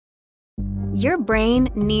Your brain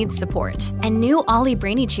needs support, and new Ollie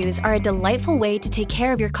Brainy Chews are a delightful way to take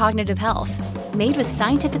care of your cognitive health. Made with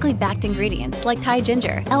scientifically backed ingredients like Thai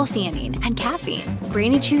ginger, L-theanine, and caffeine,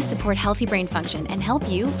 Brainy Chews support healthy brain function and help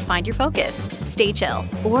you find your focus, stay chill,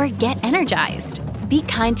 or get energized. Be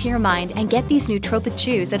kind to your mind and get these nootropic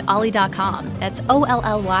chews at ollie.com. That's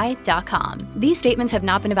OLLY.com. These statements have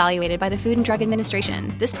not been evaluated by the Food and Drug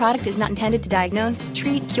Administration. This product is not intended to diagnose,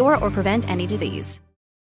 treat, cure, or prevent any disease.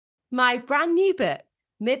 My brand new book,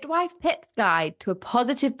 Midwife Pip's Guide to a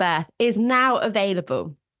Positive Birth, is now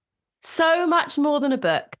available. So much more than a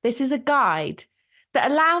book, this is a guide that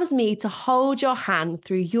allows me to hold your hand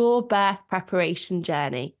through your birth preparation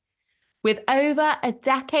journey. With over a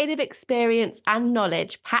decade of experience and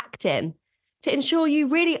knowledge packed in to ensure you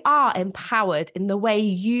really are empowered in the way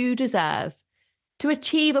you deserve to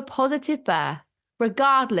achieve a positive birth,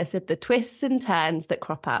 regardless of the twists and turns that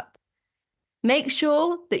crop up. Make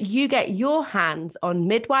sure that you get your hands on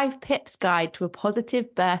Midwife Pip's Guide to a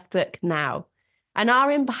Positive Birth book now and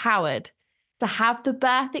are empowered to have the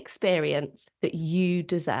birth experience that you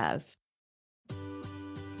deserve.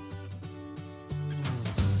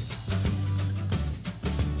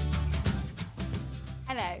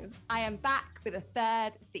 Hello, I am back for the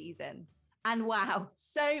third season. And wow,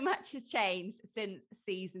 so much has changed since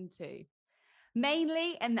season 2.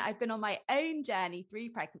 Mainly in that I've been on my own journey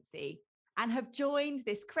through pregnancy and have joined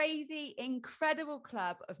this crazy, incredible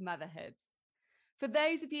club of motherhood. For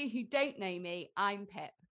those of you who don't know me, I'm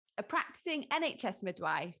Pip, a practicing NHS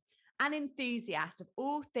midwife and enthusiast of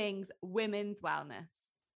all things women's wellness.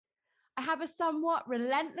 I have a somewhat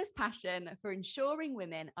relentless passion for ensuring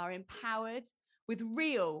women are empowered with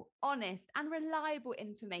real, honest, and reliable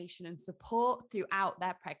information and support throughout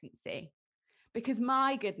their pregnancy. Because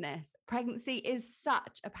my goodness, pregnancy is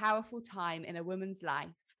such a powerful time in a woman's life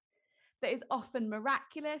that is often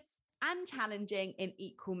miraculous and challenging in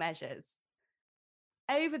equal measures.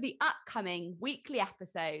 Over the upcoming weekly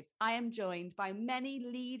episodes, I am joined by many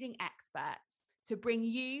leading experts to bring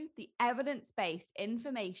you the evidence-based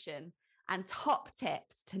information and top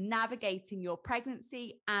tips to navigating your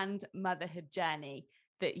pregnancy and motherhood journey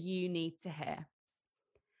that you need to hear.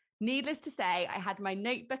 Needless to say, I had my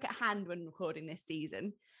notebook at hand when recording this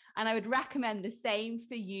season, and I would recommend the same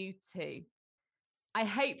for you too. I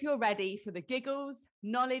hope you're ready for the giggles,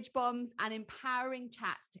 knowledge bombs, and empowering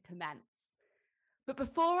chats to commence. But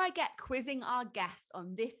before I get quizzing our guests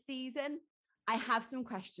on this season, I have some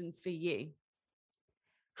questions for you.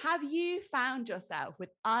 Have you found yourself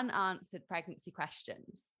with unanswered pregnancy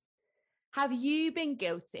questions? Have you been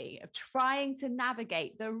guilty of trying to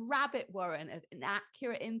navigate the rabbit warren of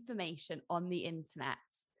inaccurate information on the internet?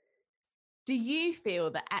 Do you feel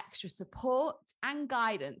that extra support and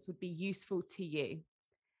guidance would be useful to you?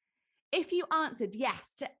 If you answered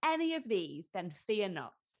yes to any of these, then fear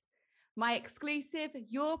not. My exclusive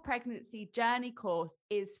Your Pregnancy Journey course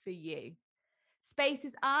is for you.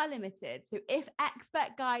 Spaces are limited, so if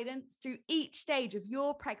expert guidance through each stage of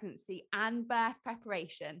your pregnancy and birth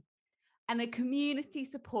preparation, and a community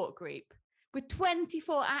support group with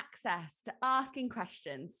 24 access to asking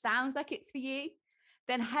questions sounds like it's for you,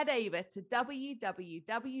 then head over to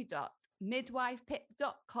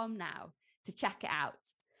www.midwifepip.com now to check it out.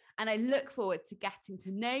 And I look forward to getting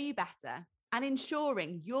to know you better and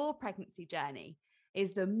ensuring your pregnancy journey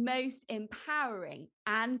is the most empowering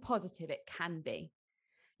and positive it can be.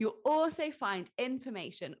 You'll also find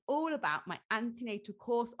information all about my antenatal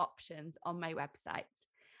course options on my website.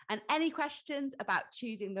 And any questions about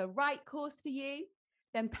choosing the right course for you,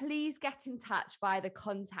 then please get in touch via the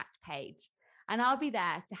contact page, and I'll be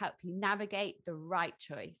there to help you navigate the right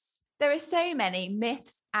choice. There are so many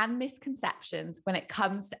myths and misconceptions when it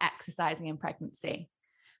comes to exercising in pregnancy,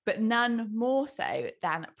 but none more so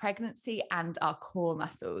than pregnancy and our core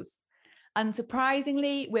muscles.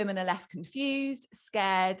 Unsurprisingly, women are left confused,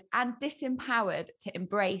 scared, and disempowered to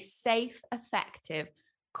embrace safe, effective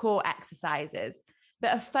core exercises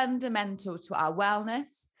that are fundamental to our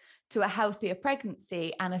wellness, to a healthier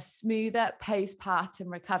pregnancy, and a smoother postpartum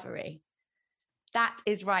recovery. That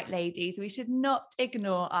is right, ladies. We should not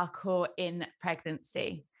ignore our core in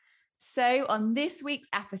pregnancy. So on this week's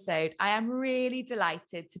episode, I am really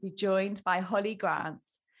delighted to be joined by Holly Grant,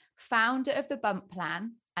 founder of the Bump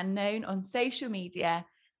Plan and known on social media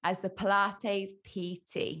as the Pilates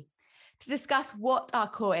PT, to discuss what our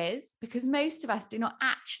core is, because most of us do not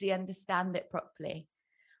actually understand it properly,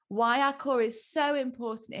 why our core is so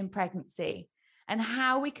important in pregnancy, and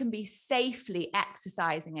how we can be safely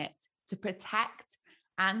exercising it to protect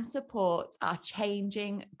and support our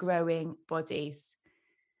changing, growing bodies.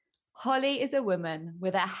 Holly is a woman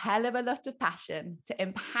with a hell of a lot of passion to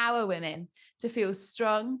empower women to feel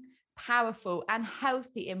strong, powerful, and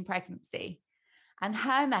healthy in pregnancy. And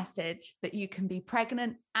her message that you can be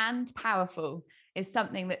pregnant and powerful is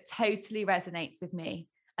something that totally resonates with me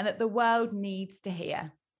and that the world needs to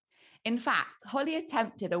hear. In fact, Holly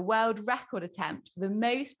attempted a world record attempt for the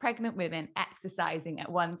most pregnant women exercising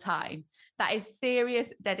at one time. That is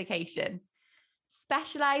serious dedication.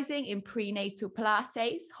 Specializing in prenatal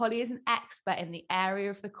Pilates, Holly is an expert in the area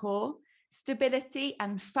of the core, stability,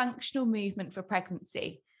 and functional movement for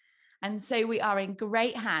pregnancy. And so we are in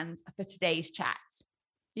great hands for today's chat.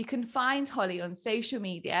 You can find Holly on social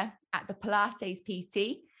media at the Pilates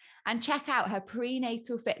PT and check out her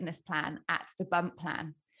prenatal fitness plan at the Bump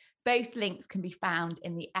Plan. Both links can be found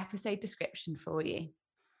in the episode description for you.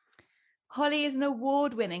 Holly is an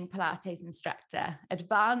award-winning Pilates instructor,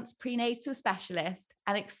 advanced prenatal specialist,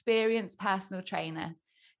 and experienced personal trainer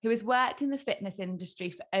who has worked in the fitness industry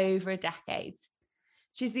for over a decade.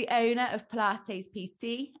 She's the owner of Pilates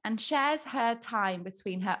PT and shares her time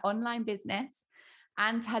between her online business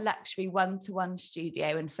and her luxury one-to-one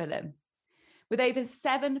studio in Fulham. With over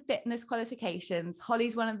 7 fitness qualifications,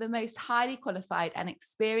 Holly's one of the most highly qualified and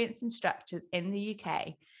experienced instructors in the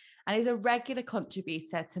UK and is a regular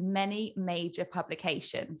contributor to many major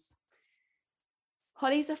publications.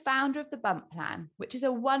 Holly's the founder of the Bump Plan, which is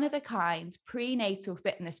a one-of-a-kind prenatal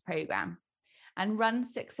fitness program, and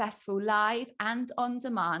runs successful live and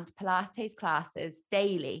on-demand Pilates classes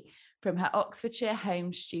daily from her Oxfordshire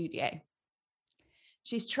home studio.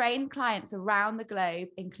 She's trained clients around the globe,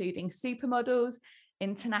 including supermodels,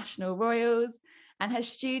 international royals, and her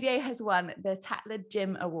studio has won the Tatler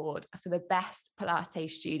Gym Award for the best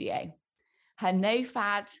Pilates studio. Her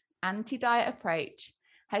no-fad, anti-diet approach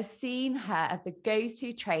has seen her as the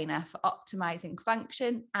go-to trainer for optimizing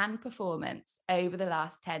function and performance over the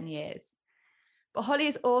last 10 years. But Holly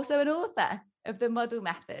is also an author of The Model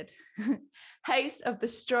Method, host of the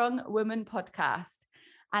Strong Woman podcast,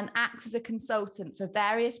 and acts as a consultant for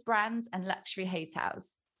various brands and luxury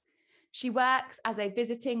hotels. She works as a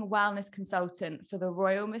visiting wellness consultant for the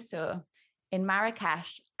Royal Masseur in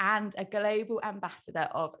Marrakesh and a global ambassador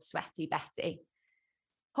of Sweaty Betty.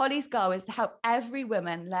 Holly's goal is to help every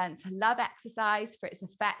woman learn to love exercise for its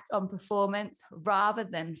effect on performance rather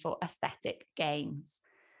than for aesthetic gains.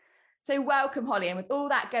 So welcome, Holly. And with all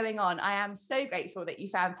that going on, I am so grateful that you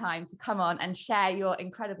found time to come on and share your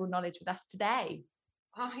incredible knowledge with us today.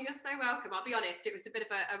 Oh, you're so welcome. I'll be honest, it was a bit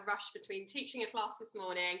of a rush between teaching a class this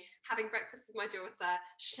morning, having breakfast with my daughter,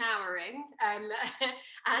 showering, and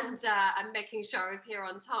making sure I was here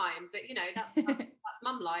on time. But, you know, that's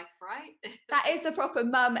mum life, right? That is the proper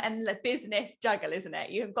mum and business juggle, isn't it?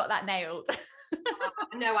 You've got that nailed.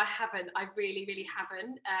 No, I haven't. I really, really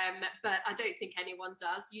haven't. But I don't think anyone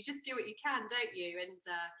does. You just do what you can, don't you? And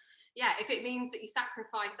yeah, if it means that you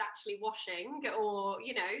sacrifice actually washing or,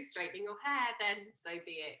 you know, straightening your hair, then so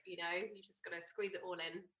be it. You know, you just got to squeeze it all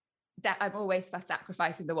in. I'm always for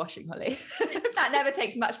sacrificing the washing, Holly. That never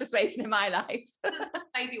takes much persuasion in my life. There's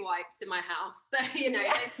baby wipes in my house, so, you know,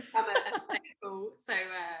 they become a spectacle. So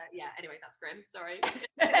yeah, anyway, that's grim. Sorry.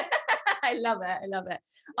 I love it.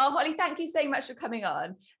 Oh, Holly, thank you so much for coming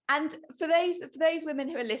on. And for those women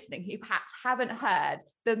who are listening who perhaps haven't heard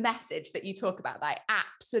the message that you talk about that I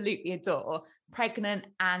absolutely adore, pregnant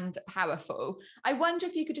and powerful, I wonder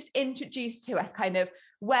if you could just introduce to us kind of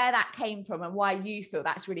where that came from and why you feel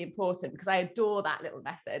that's really important, because I adore that little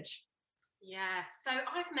message. Yeah, so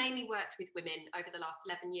I've mainly worked with women over the last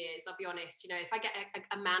 11 years. I'll be honest, you know, if I get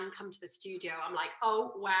a man come to the studio, I'm like,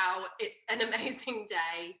 oh, wow, it's an amazing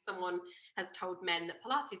day. Someone has told men that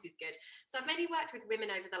Pilates is good. So I've mainly worked with women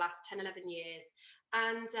over the last 10, 11 years.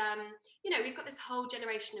 And, you know, we've got this whole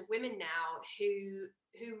generation of women now who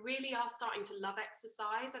really are starting to love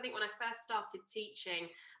exercise. I think when I first started teaching,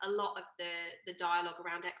 a lot of the dialogue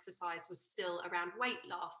around exercise was still around weight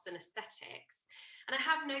loss and aesthetics. And I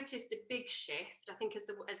have noticed a big shift. I think as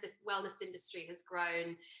the wellness industry has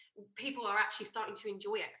grown, people are actually starting to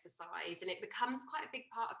enjoy exercise, and it becomes quite a big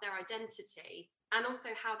part of their identity and also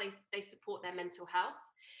how they support their mental health.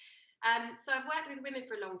 So I've worked with women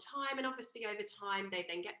for a long time, and obviously over time they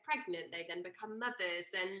then get pregnant, they then become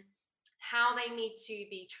mothers, and how they need to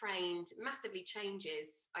be trained massively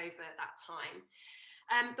changes over that time.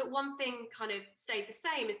 But one thing kind of stayed the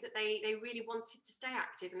same is that they really wanted to stay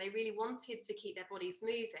active and they really wanted to keep their bodies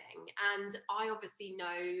moving. And I obviously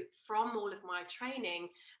know from all of my training,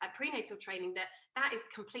 prenatal training, that is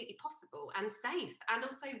completely possible and safe and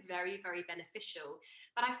also very, very beneficial.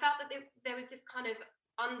 But I felt that there was this kind of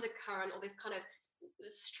undercurrent or this kind of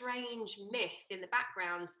strange myth in the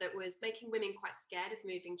background that was making women quite scared of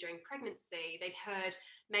moving during pregnancy. They'd heard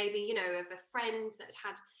maybe, you know, of a friend that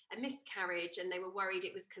had a miscarriage and they were worried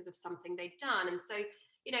it was because of something they'd done. And so,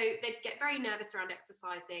 you know, they'd get very nervous around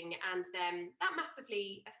exercising, and then that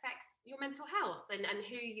massively affects your mental health and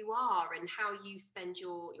who you are and how you spend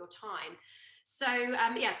your time. So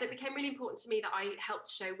so it became really important to me that I helped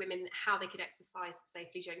show women how they could exercise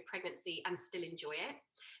safely during pregnancy and still enjoy it.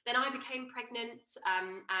 Then I became pregnant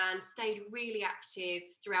and stayed really active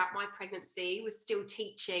throughout my pregnancy, was still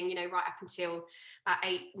teaching, you know, right up until about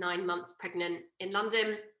 8-9 months pregnant in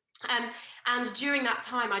London. And during that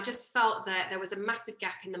time, I just felt that there was a massive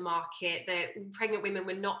gap in the market, that pregnant women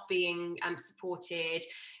were not being supported.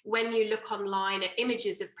 When you look online at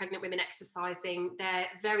images of pregnant women exercising, they're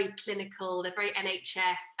very clinical, they're very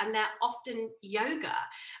NHS, and they're often yoga.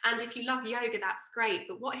 And if you love yoga, that's great.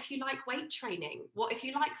 But what if you like weight training? What if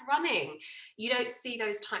you like running? You don't see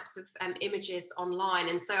those types of images online.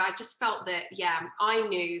 And so I just felt that, yeah, I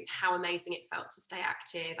knew how amazing it felt to stay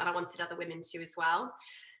active, and I wanted other women to as well.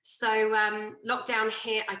 So lockdown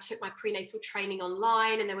hit, I took my prenatal training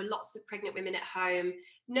online, and there were lots of pregnant women at home,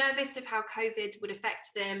 nervous of how COVID would affect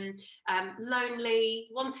them, lonely,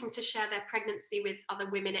 wanting to share their pregnancy with other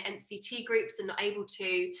women at NCT groups and not able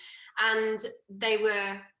to. And they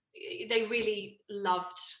really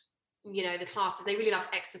loved, you know, the classes. They really loved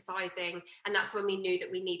exercising, and that's when we knew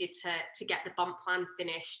that we needed to get the bump plan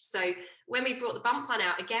finished. So when we brought the bump plan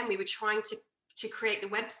out, again, we were trying to create the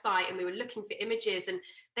website, and we were looking for images, and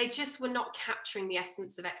they just were not capturing the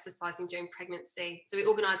essence of exercising during pregnancy. So we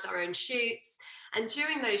organized our own shoots, and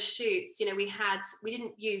during those shoots, you know, we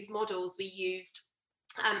didn't use models, we used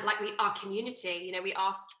our community. You know, we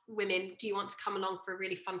asked women, do you want to come along for a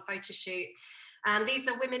really fun photo shoot? And these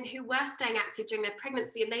are women who were staying active during their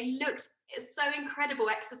pregnancy, and they looked so incredible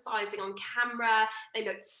exercising on camera. They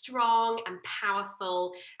looked strong and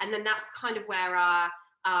powerful. And then that's kind of where our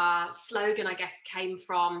slogan, I guess, came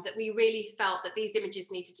from, that we really felt that these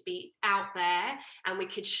images needed to be out there, and we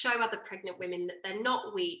could show other pregnant women that they're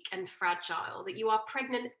not weak and fragile, that you are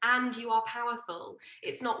pregnant and you are powerful.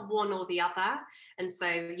 It's not one or the other. And so,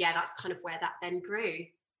 yeah, that's kind of where that then grew.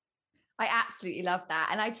 I absolutely love that.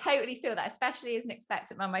 And I totally feel that, especially as an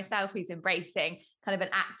expectant mum myself who's embracing kind of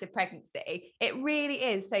an active pregnancy, it really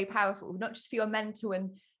is so powerful, not just for your mental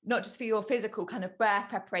and not just for your physical kind of birth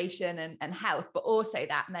preparation and health, but also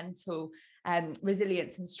that mental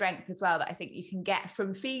resilience and strength as well, that I think you can get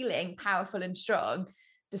from feeling powerful and strong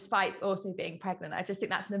despite also being pregnant. I just think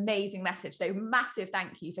that's an amazing message. So massive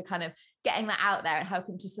thank you for kind of getting that out there and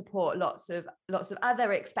helping to support lots of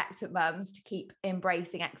other expectant mums to keep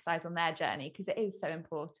embracing exercise on their journey, because it is so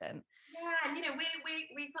important. Yeah, and you know,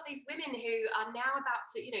 we've got these women who are now about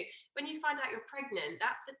to, you know, when you find out you're pregnant,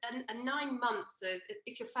 that's a 9 months of,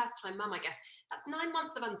 if you're first time mum, I guess, that's 9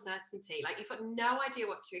 months of uncertainty. Like, you've got no idea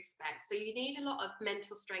what to expect. So you need a lot of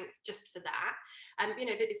mental strength just for that. And, you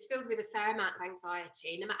know, that is filled with a fair amount of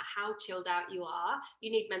anxiety. No matter how chilled out you are,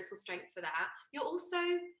 you need mental strength for that. You're also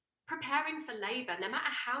preparing for labor. No matter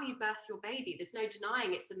how you birth your baby, there's no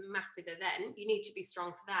denying it's a massive event. You need to be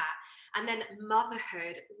strong for that. And then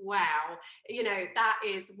motherhood, wow, you know, that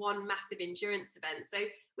is one massive endurance event. So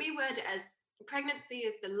we word it as pregnancy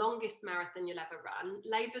is the longest marathon you'll ever run.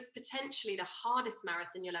 Labor's potentially the hardest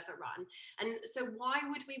marathon you'll ever run. And so why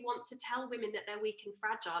would we want to tell women that they're weak and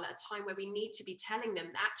fragile at a time where we need to be telling them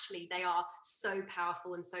that actually they are so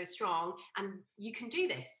powerful and so strong, and you can do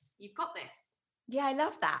this, you've got this. Yeah, I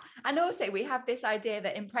love that. And also we have this idea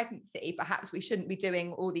that in pregnancy, perhaps we shouldn't be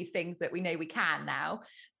doing all these things that we know we can now.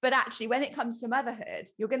 But actually, when it comes to motherhood,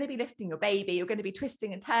 you're going to be lifting your baby, you're going to be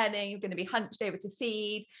twisting and turning, you're going to be hunched over to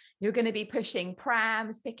feed, you're going to be pushing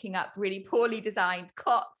prams, picking up really poorly designed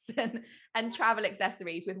cots and travel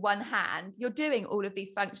accessories with one hand. You're doing all of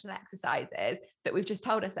these functional exercises that we've just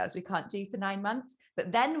told ourselves we can't do for 9 months.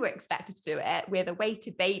 But then we're expected to do it with a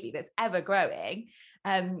weighted baby that's ever growing,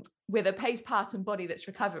 with a postpartum body that's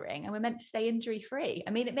recovering, and we're meant to stay injury free. I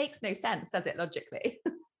mean, it makes no sense, does it, logically?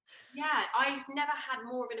 Yeah, I've never had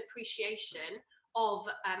more of an appreciation of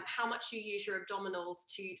how much you use your abdominals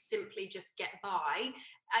to simply just get by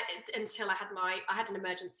until I had an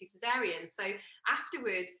emergency cesarean. So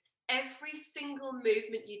afterwards, every single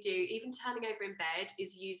movement you do, even turning over in bed,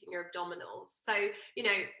 is using your abdominals. So, you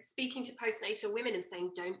know, speaking to postnatal women and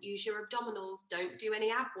saying, don't use your abdominals, don't do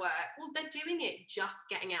any ab work. Well, they're doing it just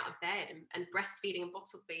getting out of bed and breastfeeding and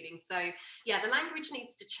bottle feeding. So yeah, the language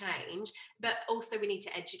needs to change, but also we need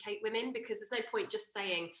to educate women, because there's no point just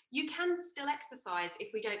saying you can still exercise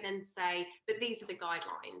if we don't then say, but these are the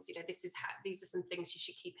guidelines, you know, these are some things you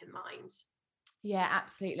should keep in mind. Yeah,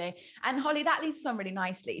 absolutely. And Holly, that leads us on really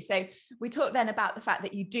nicely. So we talked then about the fact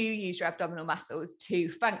that you do use your abdominal muscles to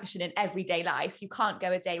function in everyday life. You can't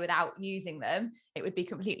go a day without using them. It would be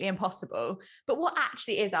completely impossible. But what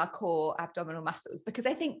actually is our core abdominal muscles? Because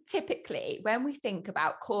I think typically when we think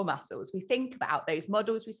about core muscles, we think about those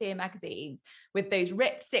models we see in magazines with those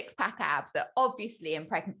ripped six-pack abs that obviously in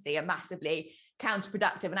pregnancy are massively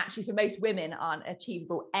counterproductive and actually for most women aren't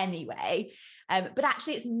achievable anyway. But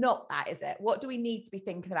actually it's not that, is it? What do we need to be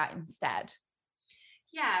thinking about instead?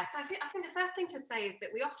 Yeah, so I think the first thing to say is that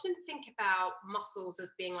we often think about muscles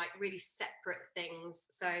as being like really separate things.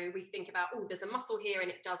 So we think about, oh, there's a muscle here and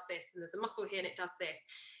it does this, and there's a muscle here and it does this.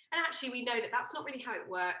 And actually, we know that that's not really how it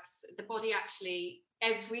works. The body actually,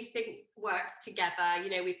 everything works together. You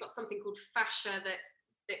know, we've got something called fascia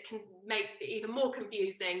that can make it even more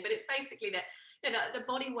confusing, but it's basically that, you know, the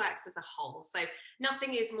body works as a whole. So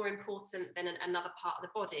nothing is more important than another part of the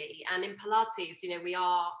body. And in Pilates, you know, we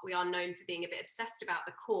are known for being a bit obsessed about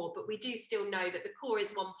the core, but we do still know that the core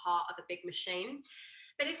is one part of a big machine.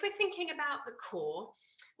 But if we're thinking about the core,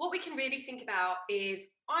 what we can really think about is,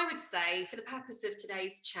 I would say, for the purpose of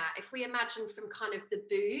today's chat, if we imagine from kind of the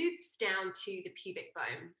boobs down to the pubic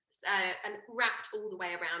bone, and wrapped all the way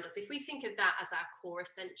around us, if we think of that as our core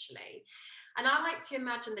essentially. And I like to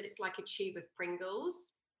imagine that it's like a tube of Pringles.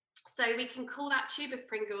 So we can call that tube of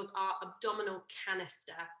Pringles our abdominal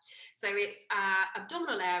canister. So it's our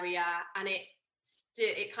abdominal area, and it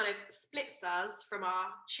kind of splits us from our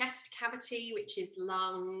chest cavity, which is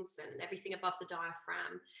lungs and everything above the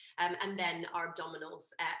diaphragm, and then our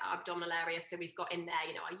abdominals, our abdominal area. So we've got in there,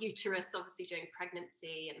 you know, our uterus, obviously during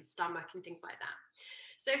pregnancy, and stomach and things like that.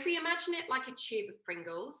 So if we imagine it like a tube of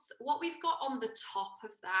Pringles, what we've got on the top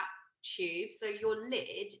of that tube, so your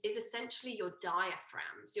lid, is essentially your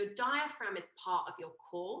diaphragms. Your diaphragm is part of your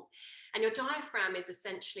core, and your diaphragm is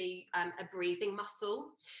essentially a breathing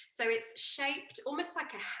muscle. So it's shaped almost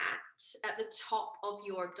like a hat at the top of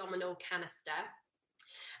your abdominal canister.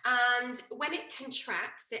 And when it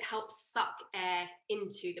contracts, it helps suck air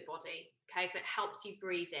into the body. Okay, so it helps you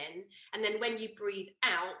breathe in. And then when you breathe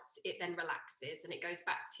out, it then relaxes and it goes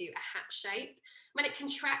back to a hat shape. When it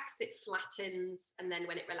contracts, it flattens. And then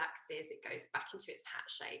when it relaxes, it goes back into its hat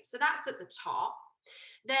shape. So that's at the top.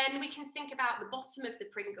 Then we can think about the bottom of the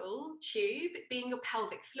Pringle tube being your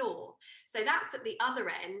pelvic floor. So that's at the other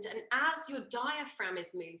end. And as your diaphragm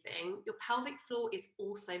is moving, your pelvic floor is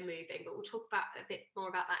also moving, but we'll talk about a bit more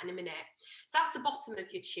about that in a minute. So that's the bottom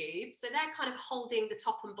of your tube. So they're kind of holding the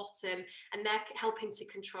top and bottom, and they're helping to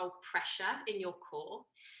control pressure in your core.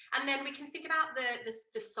 And then we can think about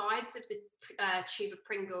the sides of the tube of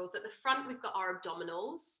Pringles. At the front, we've got our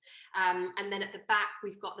abdominals. And then at the back,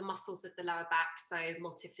 we've got the muscles of the lower back, so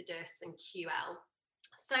multifidus and QL.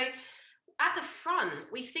 So at the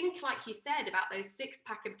front, we think, like you said, about those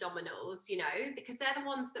six-pack abdominals, you know, because they're the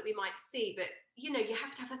ones that we might see. But, you know, you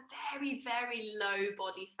have to have a very, very low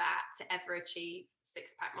body fat to ever achieve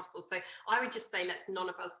six-pack muscles. So I would just say let's none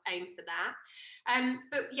of us aim for that.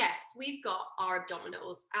 But yes, we've got our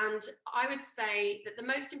abdominals. And I would say that the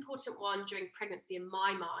most important one during pregnancy, in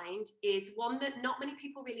my mind, is one that not many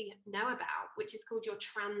people really know about, which is called your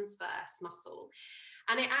transverse muscle.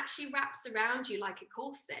 And it actually wraps around you like a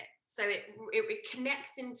corset. So it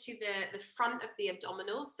connects into the front of the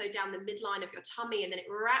abdominals, so down the midline of your tummy, and then it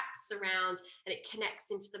wraps around and it connects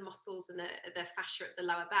into the muscles and the fascia at the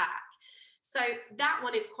lower back. So that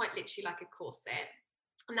one is quite literally like a corset.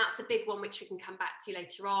 And that's a big one, which we can come back to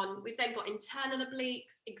later on. We've then got internal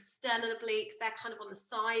obliques, external obliques. They're kind of on the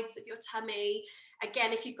sides of your tummy.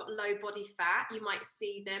 Again, if you've got low body fat, you might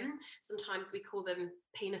see them. Sometimes we call them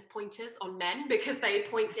penis pointers on men because they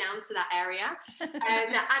point down to that area.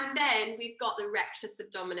 And then we've got the rectus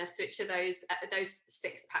abdominis, which are those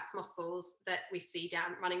six-pack muscles that we see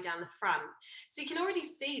running down the front. So you can already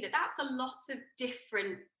see that that's a lot of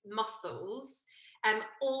different muscles,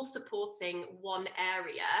 all supporting one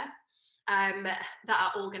area, that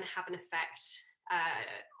are all going to have an effect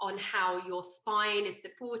on how your spine is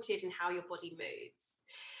supported and how your body moves.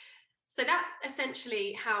 So that's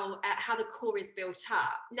essentially how the core is built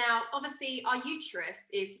up. Now, obviously, our uterus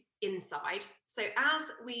is inside. So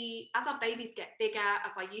as our babies get bigger,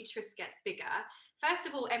 as our uterus gets bigger, first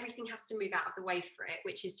of all, everything has to move out of the way for it,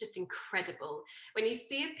 which is just incredible. When you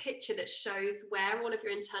see a picture that shows where all of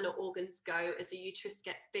your internal organs go as your uterus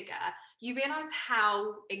gets bigger, you realize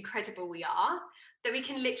how incredible we are, that we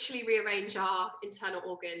can literally rearrange our internal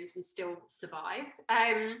organs and still survive.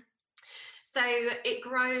 So it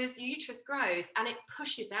grows, your uterus grows, and it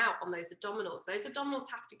pushes out on those abdominals. Those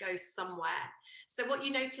abdominals have to go somewhere. So what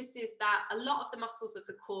you notice is that a lot of the muscles of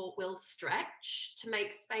the core will stretch to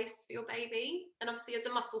make space for your baby. And obviously as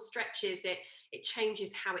a muscle stretches, it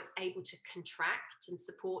changes how it's able to contract and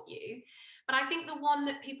support you. But I think the one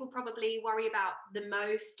that people probably worry about the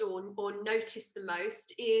most or notice the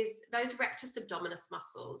most is those rectus abdominis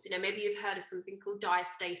muscles. You know, maybe you've heard of something called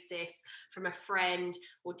diastasis from a friend,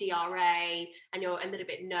 or DRA, and you're a little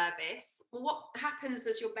bit nervous. Well, what happens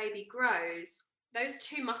as your baby grows, those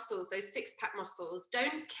two muscles, those six-pack muscles,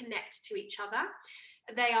 don't connect to each other.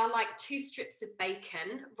 They are like two strips of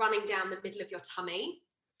bacon running down the middle of your tummy.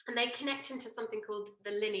 And they connect into something called the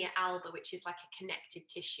linea alba, which is like a connective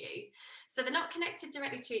tissue. So they're not connected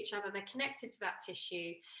directly to each other, they're connected to that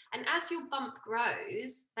tissue. And as your bump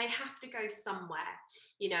grows, they have to go somewhere,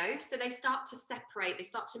 you know? So they start to separate, they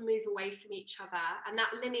start to move away from each other, and that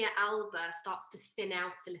linea alba starts to thin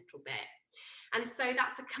out a little bit. And so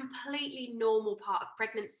that's a completely normal part of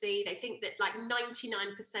pregnancy. They think that like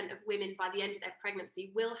 99% of women by the end of their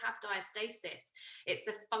pregnancy will have diastasis. It's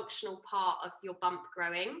a functional part of your bump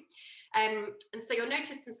growing. And so you'll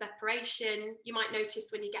notice some separation. You might notice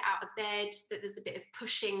when you get out of bed that there's a bit of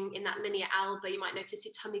pushing in that linea alba. You might notice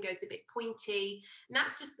your tummy goes a bit pointy. And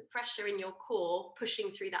that's just the pressure in your core pushing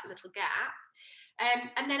through that little gap.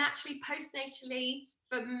 And then actually postnatally,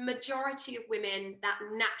 for majority of women, that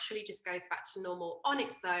naturally just goes back to normal on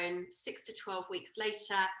its own 6 to 12 weeks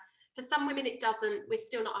later. For some women, it doesn't. We're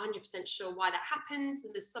still not 100% sure why that happens,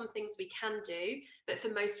 and there's some things we can do, but for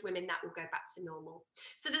most women, that will go back to normal.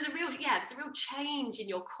 So there's a real change in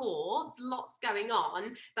your core. There's lots going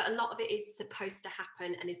on, but a lot of it is supposed to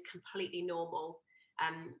happen and is completely normal,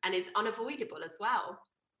 and is unavoidable as well.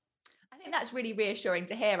 I think that's really reassuring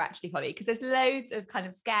to hear, actually, Holly, because there's loads of kind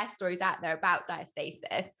of scare stories out there about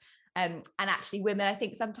diastasis. And actually women, I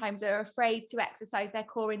think, sometimes are afraid to exercise their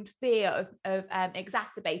core in fear of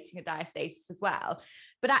exacerbating a diastasis as well.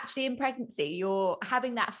 But actually in pregnancy, you're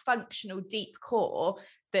having that functional deep core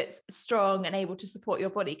that's strong and able to support your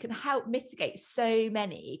body can help mitigate so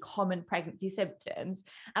many common pregnancy symptoms.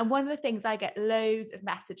 And one of the things I get loads of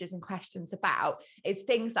messages and questions about is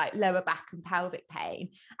things like lower back and pelvic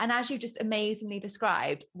pain. And as you just amazingly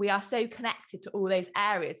described, we are so connected to all those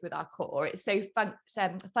areas with our core. It's so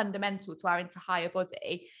fundamental to our entire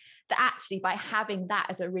body that actually by having that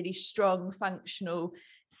as a really strong functional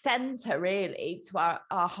center really to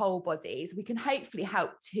our whole bodies, we can hopefully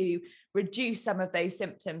help to reduce some of those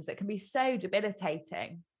symptoms that can be so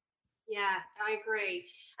debilitating. Yeah, I agree.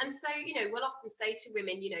 And so, you know, we'll often say to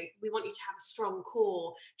women, you know, we want you to have a strong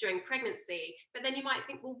core during pregnancy, but then you might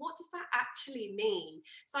think, well, what does that actually mean?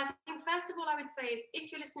 So I think first of all, I would say is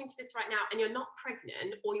if you're listening to this right now and you're not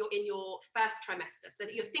pregnant, or you're in your first trimester, so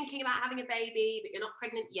that you're thinking about having a baby, but you're not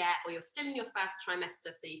pregnant yet, or you're still in your first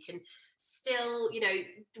trimester, so you can still, you know,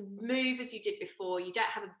 move as you did before, you don't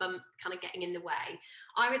have a bump kind of getting in the way,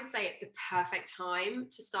 I would say it's the perfect time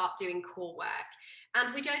to start doing core work.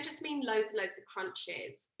 And we don't just mean loads and loads of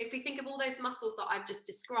crunches. If we think of all those muscles that I've just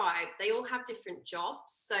described, they all have different jobs.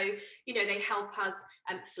 So, you know, they help us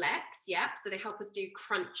flex, so they help us do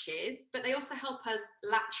crunches, but they also help us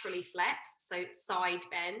laterally flex, so side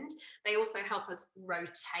bend. They also help us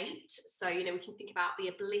rotate. So, you know, we can think about the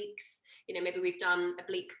obliques. You know, maybe we've done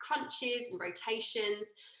oblique crunches and rotations.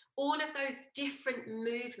 All of those different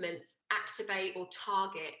movements activate or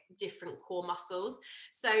target different core muscles.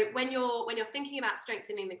 So when you're thinking about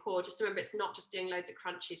strengthening the core, just remember it's not just doing loads of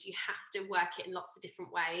crunches. You have to work it in lots of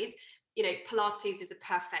different ways. You know, Pilates is a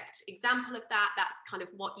perfect example of that. That's kind of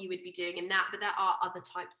what you would be doing in that, but there are other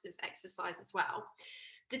types of exercise as well.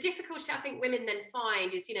 The difficulty I think women then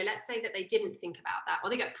find is, you know, let's say that they didn't think about that, or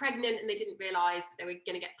they got pregnant and they didn't realize that they were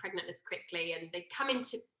going to get pregnant as quickly, and they come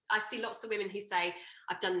into, I see lots of women who say,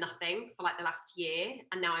 I've done nothing for like the last year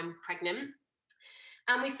and now I'm pregnant.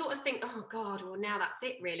 And we sort of think, oh God, well now that's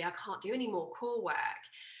it really, I can't do any more core work.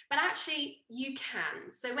 But actually you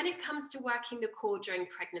can. So when it comes to working the core during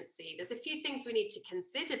pregnancy, there's a few things we need to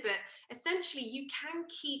consider, but essentially you can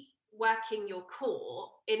keep working your core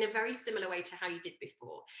in a very similar way to how you did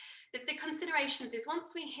before. The considerations is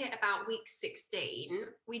once we hit about week 16,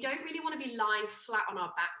 we don't really want to be lying flat on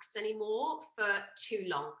our backs anymore for too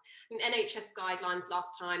long. NHS guidelines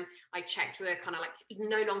last time I checked were kind of like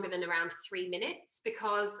no longer than around 3 minutes,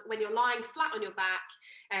 because when you're lying flat on your back,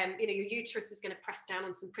 you know, your uterus is going to press down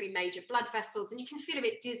on some pretty major blood vessels and you can feel a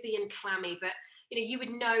bit dizzy and clammy, but you know, you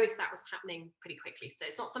would know if that was happening pretty quickly. So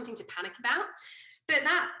it's not something to panic about. But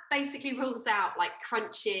that basically rules out like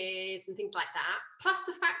crunches and things like that, plus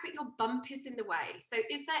the fact that your bump is in the way. So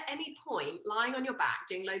is there any point lying on your back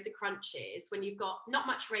doing loads of crunches when you've got not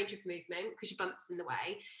much range of movement because your bump's in the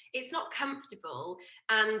way? It's not comfortable,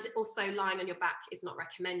 and also lying on your back is not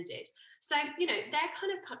recommended. So, they're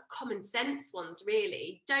kind of common sense ones,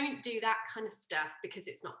 really. Don't do that kind of stuff because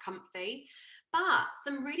it's not comfy. But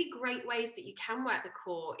some really great ways that you can work the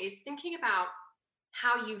core is thinking about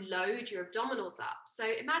how you load your abdominals up. So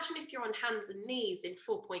imagine if you're on hands and knees in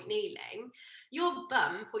 4-point kneeling, your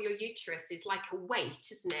bump or your uterus is like a weight,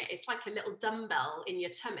 isn't it? It's like a little dumbbell in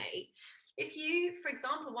your tummy. If you, for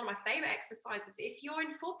example, one of my favorite exercises, if you're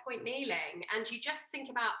in 4-point kneeling and you just think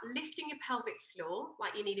about lifting your pelvic floor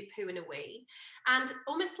like you need a poo and a wee, and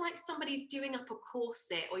almost like somebody's doing up a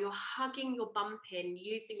corset, or you're hugging your bump in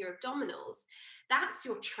using your abdominals, that's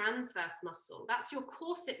your transverse muscle. That's your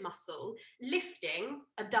corset muscle lifting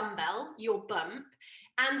a dumbbell, your bump,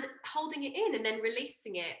 and holding it in and then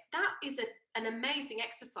releasing it. That is an amazing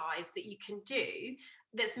exercise that you can do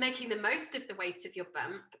that's making the most of the weight of your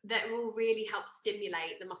bump, that will really help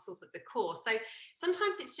stimulate the muscles of the core. So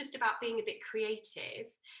sometimes it's just about being a bit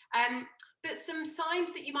creative. But some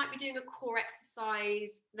signs that you might be doing a core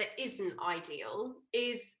exercise that isn't ideal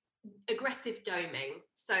is aggressive doming.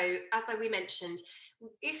 So as we mentioned,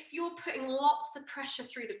 if you're putting lots of pressure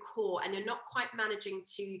through the core and you're not quite managing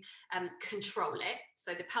to control it,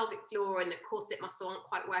 so the pelvic floor and the corset muscle aren't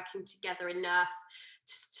quite working together enough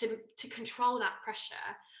to control that pressure,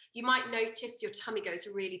 you might notice your tummy goes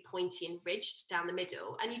really pointy and ridged down the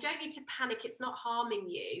middle. And you don't need to panic. It's not harming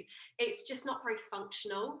you. It's just not very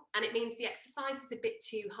functional. And it means the exercise is a bit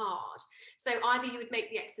too hard. So either you would make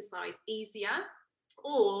the exercise easier,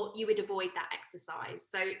 or you would avoid that exercise.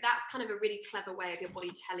 So that's kind of a really clever way of your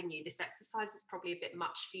body telling you this exercise is probably a bit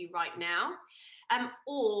much for you right now.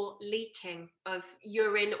 Or leaking of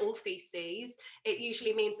urine or feces. It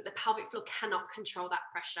usually means that the pelvic floor cannot control that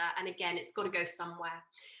pressure. And again, it's got to go somewhere.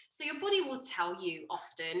 So your body will tell you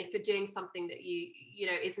often if you're doing something that you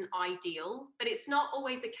know isn't ideal, but it's not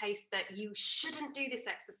always a case that you shouldn't do this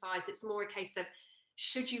exercise. It's more a case of,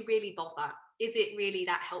 should you really bother? Is it really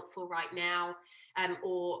that helpful right now? And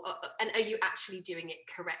are you actually doing it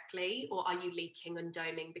correctly, or are you leaking and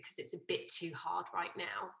doming because it's a bit too hard right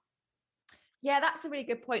now? Yeah, that's a really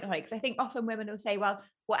good point, Holly, because I think often women will say, well,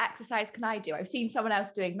 what exercise can I do? I've seen someone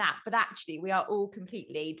else doing that, but actually we are all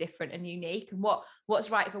completely different and unique. And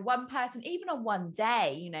what's right for one person, even on one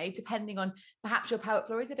day, you know, depending on perhaps your pelvic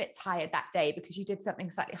floor is a bit tired that day because you did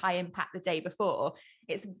something slightly high impact the day before,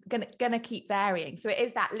 it's gonna keep varying. So it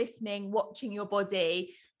is that listening, watching your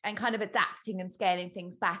body and kind of adapting and scaling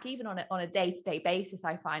things back, even on a day-to-day basis,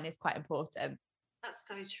 I find is quite important. That's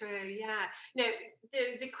so true. Yeah.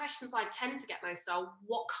 The questions I tend to get most are,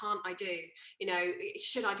 what can't I do?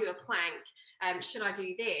 Should I do a plank? Should I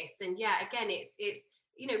do this? And yeah, again, it's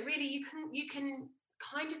really you can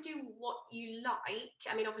kind of do what you like.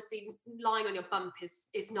 I mean, obviously lying on your bump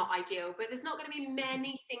is not ideal, but there's not going to be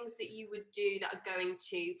many things that you would do that are going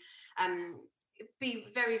to be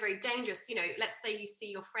very, very dangerous. Let's say you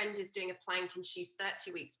see your friend is doing a plank and she's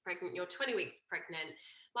 30 weeks pregnant, you're 20 weeks pregnant.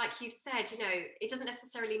 Like you've said, it doesn't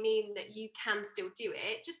necessarily mean that you can still do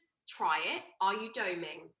it. Just try it. Are you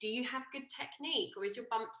doming? Do you have good technique? Or is your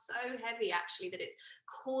bump so heavy actually that it's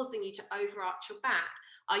causing you to overarch your back?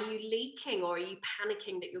 Are you leaking, or are you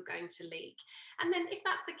panicking that you're going to leak? And then if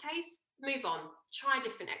that's the case, move on, try a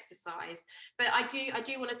different exercise. But I do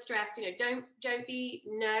want to stress, don't be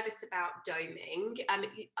nervous about doming.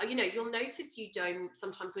 You'll notice you dome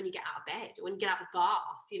sometimes when you get out of bed or when you get out of the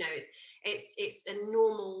bath. It's a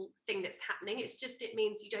normal thing that's happening. It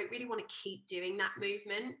means you don't really want to keep doing that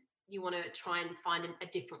movement. You want to try and find a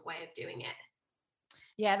different way of doing it.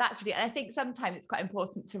 Yeah, that's really, and I think sometimes it's quite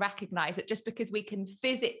important to recognize that just because we can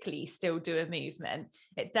physically still do a movement,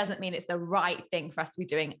 it doesn't mean it's the right thing for us to be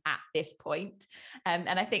doing at this point. And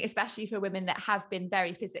I think especially for women that have been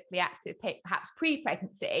very physically active, perhaps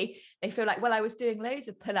pre-pregnancy, they feel like, well, I was doing loads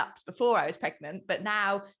of pull-ups before I was pregnant, but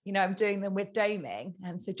now, I'm doing them with doming.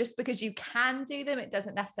 And so just because you can do them, it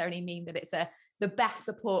doesn't necessarily mean that it's the best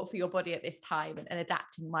support for your body at this time, and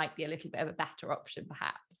adapting might be a little bit of a better option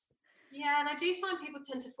perhaps. Yeah, and I do find people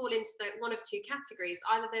tend to fall into one of two categories.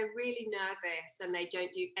 Either they're really nervous and they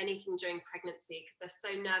don't do anything during pregnancy because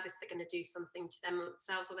they're so nervous they're going to do something to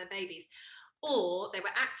themselves or their babies, or they were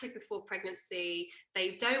active before pregnancy,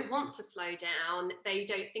 they don't want to slow down, they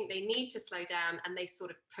don't think they need to slow down, and they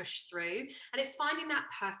sort of push through. And it's finding that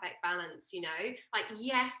perfect balance, you know, like,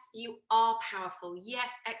 yes, you are powerful.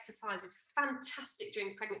 Yes, exercise is fantastic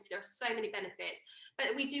during pregnancy. There are so many benefits, but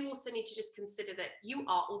we do also need to just consider that you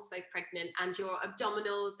are also pregnant, and your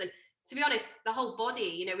abdominals, and to be honest, the whole body,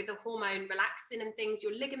 you know, with the hormone relaxing and things,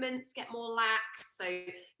 your ligaments get more lax. So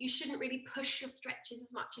you shouldn't really push your stretches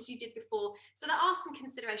as much as you did before. So there are some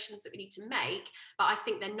considerations that we need to make, but I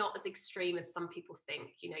think they're not as extreme as some people think.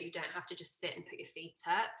 You know, you don't have to just sit and put your feet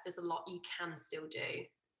up. There's a lot you can still do.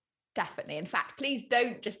 Definitely. In fact, please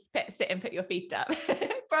don't just sit and put your feet up.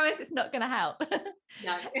 Promise it's not going to help.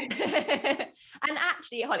 No. And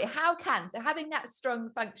actually, Holly, so having that strong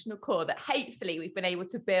functional core that hopefully we've been able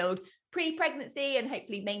to build pre-pregnancy and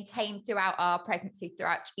hopefully maintain throughout our pregnancy,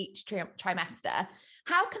 throughout each trimester,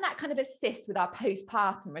 how can that kind of assist with our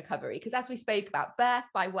postpartum recovery? Because as we spoke about, birth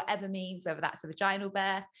by whatever means, whether that's a vaginal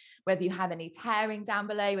birth, whether you have any tearing down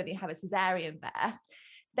below, whether you have a cesarean birth,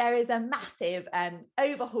 there is a massive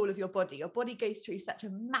overhaul of your body. Your body goes through such a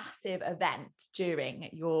massive event during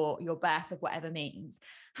your birth of whatever means.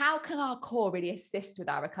 How can our core really assist with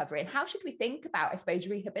our recovery? And how should we think about, I suppose,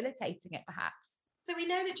 rehabilitating it perhaps? So we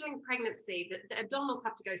know that during pregnancy that the abdominals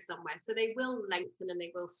have to go somewhere. So they will lengthen and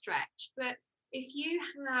they will stretch. But if you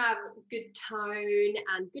have good tone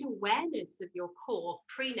and good awareness of your core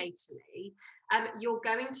prenatally, you're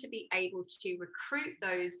going to be able to recruit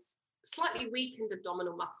those slightly weakened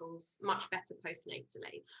abdominal muscles much better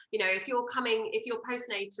postnatally. You know, if you're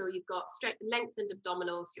postnatal, you've got lengthened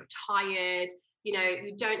abdominals, you're tired, you know,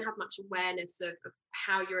 you don't have much awareness of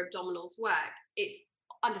how your abdominals work, it's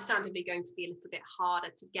understandably going to be a little bit harder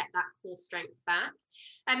to get that core strength back.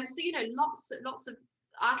 So, you know, lots of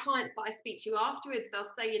our clients that I speak to afterwards, they'll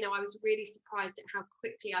say, you know, I was really surprised at how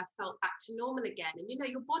quickly I felt back to normal again. And, you know,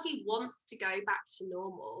 your body wants to go back to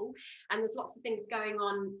normal. And there's lots of things going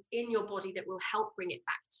on in your body that will help bring it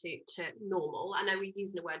back to normal. I know we're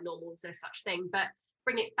using the word normal, there's no such thing, but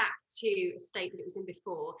bring it back to a state that it was in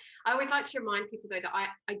before. I always like to remind people, though, that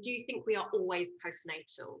I do think we are always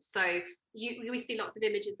postnatal. So we see lots of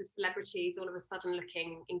images of celebrities all of a sudden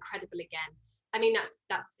looking incredible again. I mean,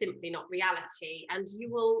 that's simply not reality. And you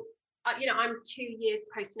will, you know, I'm 2 years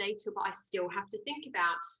postnatal, but I still have to think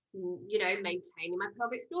about, you know, maintaining my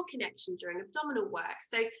pelvic floor connection during abdominal work.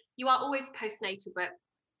 So you are always postnatal, but,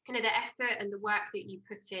 you know, the effort and the work that you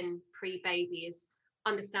put in pre-baby is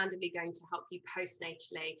understandably going to help you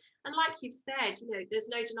postnatally. And like you've said, you know, there's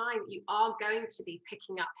no denying that you are going to be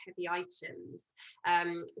picking up heavy items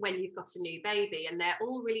when you've got a new baby, and they're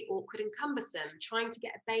all really awkward and cumbersome. Trying to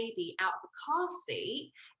get a baby out of a car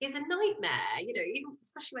seat is a nightmare, you know, even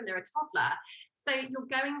especially when they're a toddler. So you're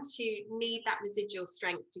going to need that residual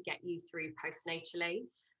strength to get you through postnatally.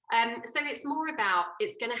 So it's more about,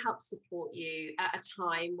 it's going to help support you at a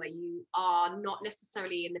time where you are not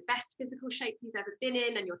necessarily in the best physical shape you've ever been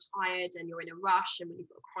in, and you're tired and you're in a rush, and when you've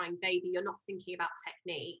got a crying baby, you're not thinking about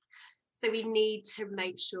technique. So we need to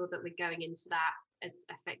make sure that we're going into that as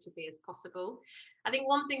effectively as possible. I think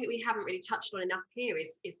one thing that we haven't really touched on enough here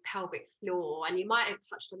is pelvic floor, and you might have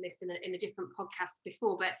touched on this in a different podcast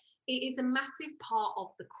before, but it is a massive part of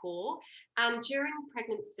the core. And during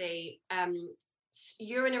pregnancy,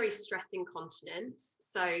 urinary stress incontinence,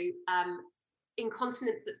 so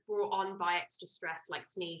incontinence that's brought on by extra stress like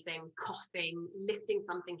sneezing, coughing, lifting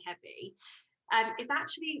something heavy, is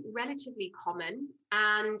actually relatively common,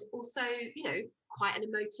 and also, you know, quite an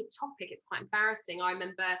emotive topic. It's quite embarrassing. I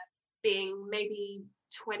remember being maybe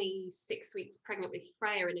 26 weeks pregnant with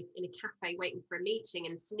Freya in a cafe waiting for a meeting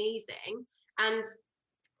and sneezing and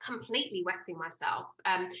completely wetting myself,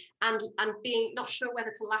 and being not sure whether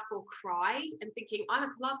to laugh or cry, and thinking, I'm a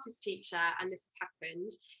Pilates teacher and this has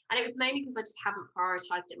happened. And it was mainly because I just haven't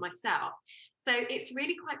prioritized it myself. So it's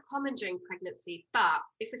really quite common during pregnancy, but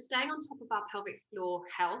if we're staying on top of our pelvic floor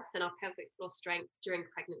health and our pelvic floor strength during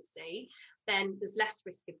pregnancy, then there's less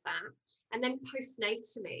risk of that. And then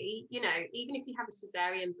postnatally, you know, even if you have a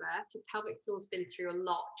cesarean birth, your pelvic floor's been through a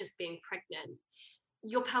lot just being pregnant,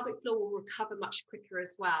 your pelvic floor will recover much quicker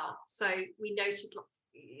as well. So we notice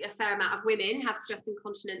a fair amount of women have stress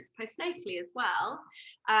incontinence postnatally as well.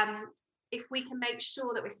 If we can make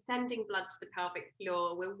sure that we're sending blood to the pelvic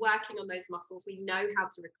floor, we're working on those muscles, we know how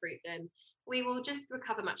to recruit them, we will just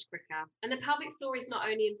recover much quicker. And the pelvic floor is not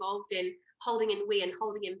only involved in holding in wee and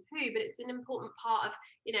holding in poo, but it's an important part of,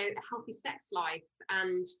 you know, a healthy sex life.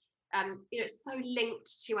 And, you know, it's so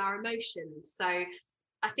linked to our emotions. So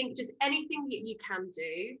I think just anything that you can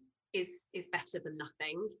do is better than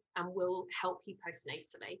nothing, and will help you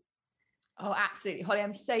postnatally. Oh, absolutely. Holly,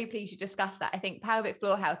 I'm so pleased you discussed that. I think pelvic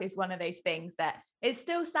floor health is one of those things that is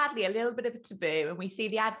still sadly a little bit of a taboo. And we see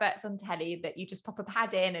the adverts on telly that you just pop a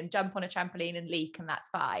pad in and jump on a trampoline and leak, and that's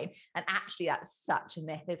fine. And actually, that's such a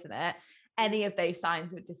myth, isn't it? Any of those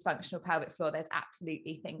signs of dysfunctional pelvic floor, there's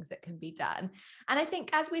absolutely things that can be done. And I think,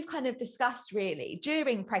 as we've kind of discussed, really,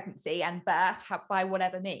 during pregnancy and birth, by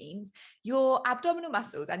whatever means, your abdominal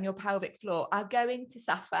muscles and your pelvic floor are going to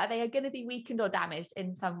suffer. They are going to be weakened or damaged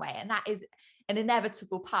in some way. And that is an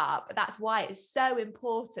inevitable part. But that's why it's so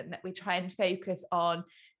important that we try and focus on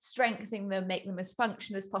strengthening them, make them as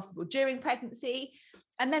functional as possible during pregnancy.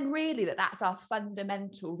 And then really that's our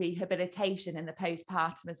fundamental rehabilitation in the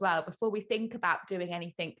postpartum as well, before we think about doing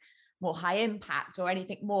anything more high impact or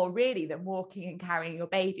anything more really than walking and carrying your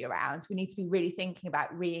baby around. We need to be really thinking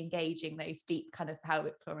about re-engaging those deep kind of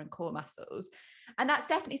pelvic floor and core muscles. And that's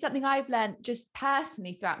definitely something I've learned just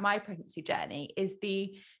personally throughout my pregnancy journey, is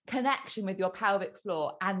the connection with your pelvic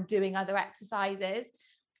floor and doing other exercises.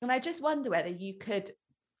 And I just wonder whether you could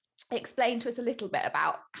explain to us a little bit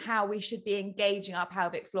about how we should be engaging our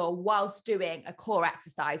pelvic floor whilst doing a core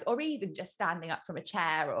exercise, or even just standing up from a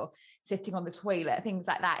chair or sitting on the toilet, things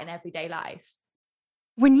like that in everyday life.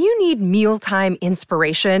 When you need mealtime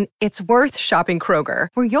inspiration, it's worth shopping Kroger,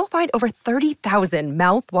 where you'll find over 30,000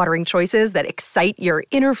 mouth-watering choices that excite your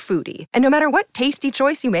inner foodie. And no matter what tasty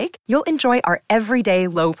choice you make, you'll enjoy our everyday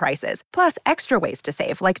low prices, plus extra ways to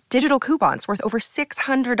save, like digital coupons worth over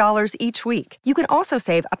 $600 each week. You can also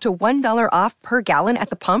save up to $1 off per gallon at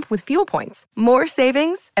the pump with fuel points. More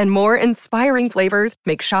savings and more inspiring flavors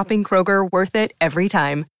make shopping Kroger worth it every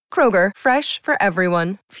time. Kroger, fresh for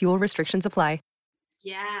everyone. Fuel restrictions apply.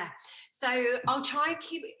 Yeah. So I'll try and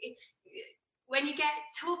keep it. When you get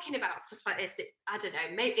talking about stuff like this, I don't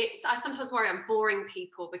know, maybe I sometimes worry I'm boring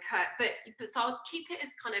people but so I'll keep it as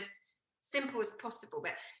kind of simple as possible.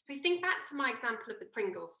 But if we think back to my example of the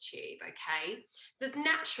Pringles tube, okay, there's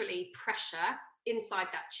naturally pressure inside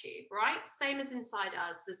that tube, right? Same as inside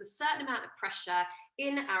us. There's a certain amount of pressure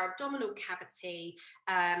in our abdominal cavity,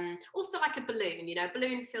 also like a balloon, a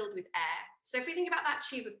balloon filled with air. So if we think about that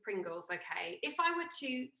tube of Pringles, okay, if I were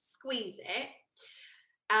to squeeze it,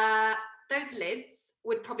 those lids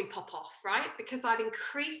would probably pop off, right? Because I've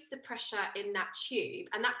increased the pressure in that tube,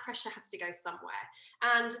 and that pressure has to go somewhere.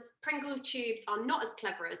 And Pringle tubes are not as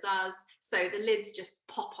clever as us, so the lids just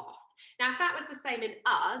pop off. Now, if that was the same in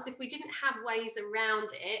us, if we didn't have ways around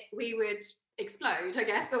it, we would explode, I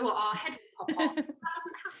guess, or our head would pop off. That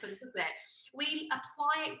doesn't happen, does it? We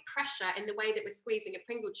apply pressure in the way that we're squeezing a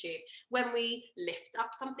Pringle tube. When we lift up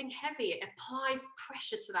something heavy, it applies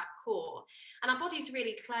pressure to that core. And our body's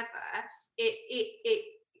really clever. It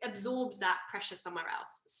absorbs that pressure somewhere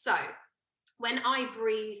else. So when I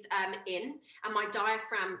breathe in and my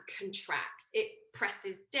diaphragm contracts, it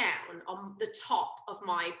presses down on the top of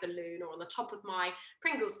my balloon or on the top of my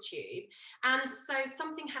Pringles tube. And so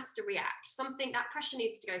something has to react. That pressure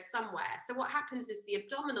needs to go somewhere. So what happens is the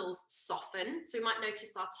abdominals soften. So you might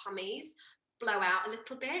notice our tummies blow out a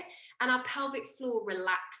little bit, and our pelvic floor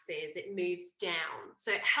relaxes, it moves down.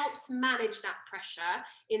 So it helps manage that pressure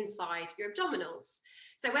inside your abdominals.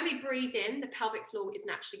 So when we breathe in, the pelvic floor is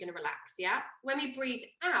naturally going to relax, yeah? When we breathe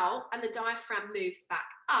out and the diaphragm moves back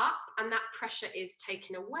up and that pressure is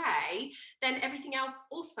taken away, then everything else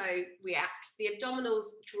also reacts. The abdominals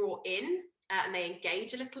draw in and they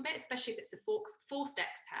engage a little bit, especially if it's a forced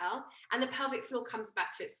exhale, and the pelvic floor comes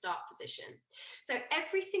back to its start position. So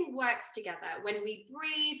everything works together. When we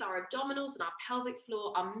breathe, our abdominals and our pelvic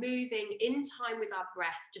floor are moving in time with our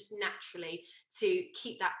breath, just naturally, to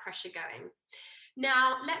keep that pressure going.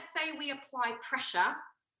 Now, let's say we apply pressure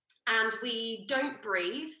and we don't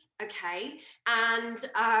breathe, okay, and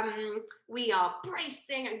we are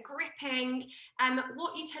bracing and gripping.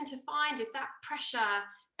 What you tend to find is that pressure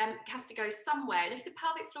has to go somewhere. And if the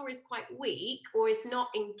pelvic floor is quite weak or is not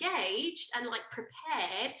engaged and like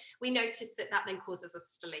prepared, we notice that then causes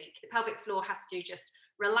us to leak. The pelvic floor has to just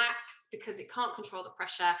relax because it can't control the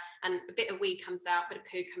pressure, and a bit of wee comes out, a bit of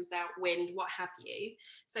poo comes out, wind, what have you.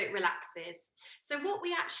 So it relaxes. So what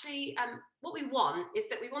we actually, what we want is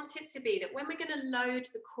that we want it to be that when we're going to load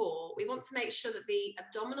the core, we want to make sure that the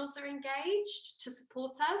abdominals are engaged to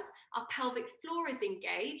support us, our pelvic floor is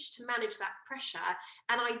engaged to manage that pressure,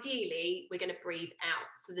 and ideally we're going to breathe out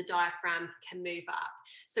so the diaphragm can move up.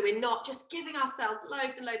 So we're not just giving ourselves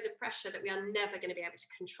loads and loads of pressure that we are never going to be able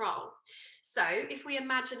to control. So if we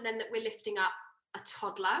imagine then that we're lifting up a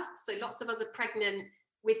toddler, so lots of us are pregnant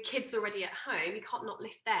with kids already at home, you can't not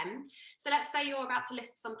lift them. So let's say you're about to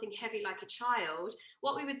lift something heavy like a child.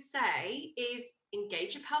 What we would say is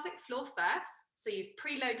engage your pelvic floor first. So you've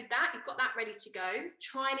preloaded that, you've got that ready to go.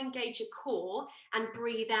 Try and engage your core and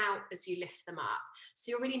breathe out as you lift them up.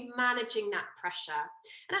 So you're really managing that pressure.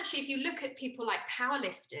 And actually, if you look at people like power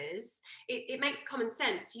lifters, it makes common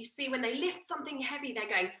sense. You see when they lift something heavy, they're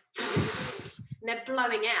going and they're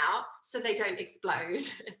blowing out so they don't explode,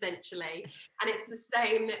 essentially. And it's the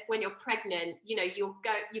same when you're pregnant. You know,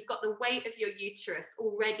 you've got the weight of your uterus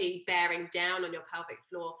already bearing down on your pelvic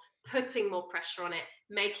floor, putting more pressure on it,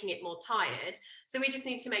 making it more tired. So we just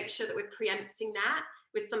need to make sure that we're preempting that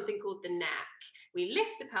with something called the knack. We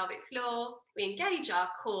lift the pelvic floor, we engage our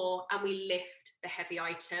core, and we lift the heavy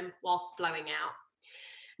item whilst blowing out.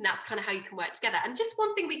 And that's kind of how you can work together. And just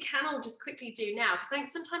one thing we can all just quickly do now, because I think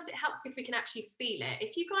sometimes it helps if we can actually feel it.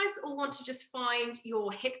 If you guys all want to just find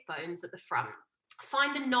your hip bones at the front,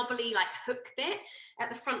 find the knobbly like hook bit at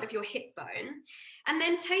the front of your hip bone, and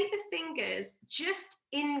then take the fingers just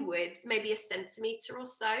inwards, maybe a centimetre or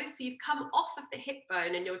so. So you've come off of the hip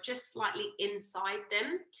bone and you're just slightly inside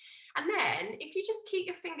them. And then if you just keep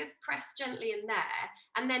your fingers pressed gently in there,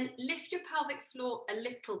 and then lift your pelvic floor a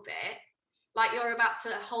little bit, like you're about to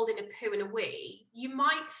hold in a poo and a wee, you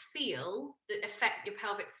might feel the effect your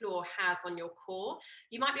pelvic floor has on your core.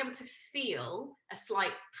 You might be able to feel a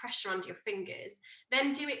slight pressure under your fingers.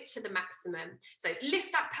 Then do it to the maximum. So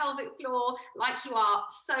lift that pelvic floor like you are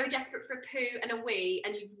so desperate for a poo and a wee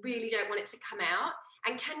and you really don't want it to come out.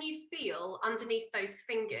 And can you feel underneath those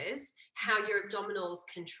fingers how your abdominals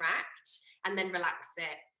contract and then relax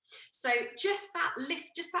it? So just that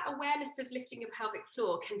lift, just that awareness of lifting your pelvic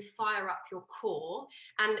floor can fire up your core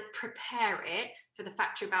and prepare it for the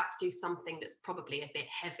fact you're about to do something that's probably a bit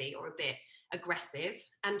heavy or a bit aggressive,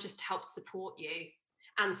 and just help support you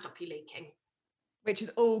and stop you leaking. Which is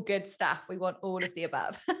all good stuff. We want all of the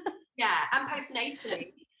above. Yeah, and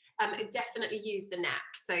postnatally, definitely use the knack.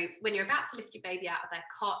 So when you're about to lift your baby out of their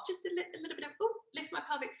cot, just a little bit of lift my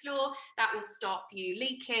pelvic floor. That will stop you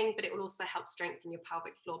leaking, but it will also help strengthen your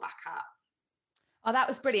pelvic floor back up. Oh, that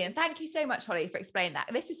was brilliant. Thank you so much, Holly, for explaining that.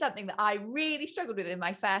 This is something that I really struggled with in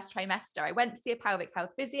my first trimester. I went to see a pelvic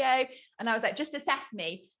health physio and I was like, just assess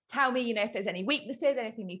me. Tell me, if there's any weaknesses,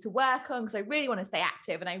 anything you need to work on, because I really want to stay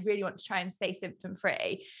active and I really want to try and stay symptom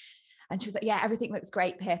free. And she was like, yeah, everything looks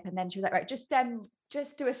great, Pip. And then she was like, right,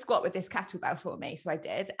 just do a squat with this kettlebell for me. So I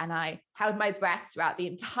did. And I held my breath throughout the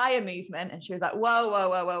entire movement. And she was like,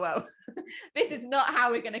 whoa. This is not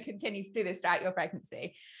how we're going to continue to do this throughout your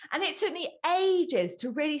pregnancy. And it took me ages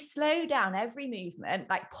to really slow down every movement,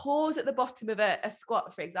 like pause at the bottom of a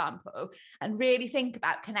squat, for example, and really think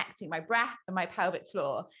about connecting my breath and my pelvic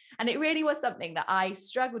floor. And it really was something that I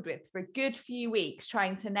struggled with for a good few weeks,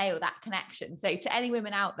 trying to nail that connection. So to any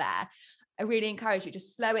women out there, I really encourage you to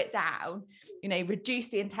slow it down, reduce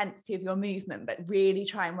the intensity of your movement, but really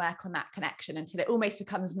try and work on that connection until it almost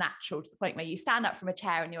becomes natural, to the point where you stand up from a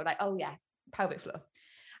chair and you're like, oh yeah, pelvic floor.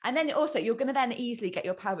 And then also you're going to then easily get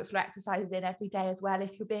your pelvic floor exercises in every day as well,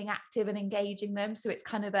 if you're being active and engaging them. So it's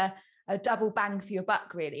kind of a double bang for your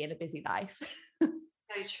buck, really, in a busy life.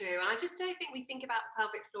 So true. And I just don't think we think about the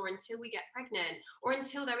pelvic floor until we get pregnant or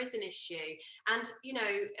until there is an issue. And,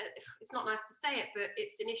 it's not nice to say it, but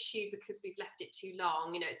it's an issue because we've left it too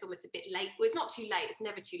long. It's almost a bit late. Well, it's not too late. It's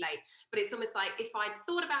never too late. But it's almost like if I'd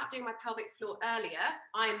thought about doing my pelvic floor earlier,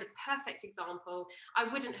 I am the perfect example. I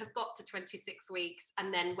wouldn't have got to 26 weeks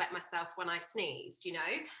and then wet myself when I sneezed,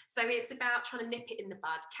 So it's about trying to nip it in the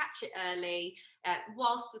bud, catch it early,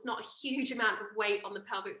 whilst there's not a huge amount of weight on the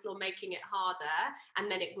pelvic floor making it harder. And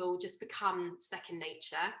then it will just become second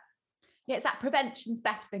nature. Yeah, it's that prevention's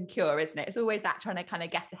better than cure, isn't it? It's always that trying to kind of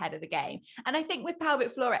get ahead of the game. And I think with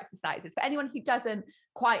pelvic floor exercises, for anyone who doesn't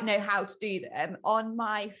quite know how to do them, on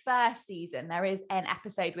my first season, there is an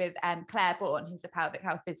episode with Claire Bourne, who's a pelvic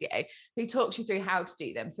health physio, who talks you through how to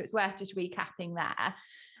do them. So it's worth just recapping there.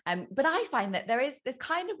 But I find that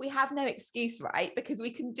we have no excuse, right? Because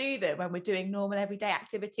we can do them when we're doing normal everyday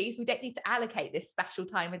activities. We don't need to allocate this special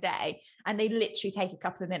time of day, and they literally take a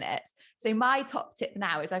couple of minutes. So my top tip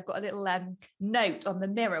now is I've got a little note on the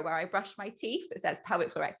mirror where I brush my teeth that says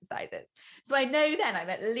pelvic floor exercises. So I know then I'm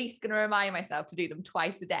at least going to remind myself to do them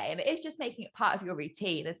twice a day. And it is just making it part of your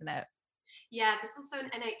routine, isn't it? Yeah, there's also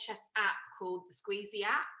an NHS app called the Squeezy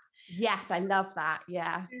app. Yes, I love that.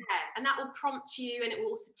 Yeah, and that will prompt you, and it will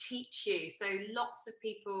also teach you. So lots of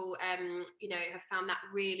people, have found that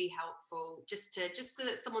really helpful. Just so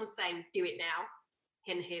that someone's saying, "Do it now,"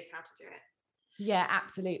 and here's how to do it. Yeah,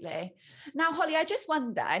 absolutely. Now, Holly, I just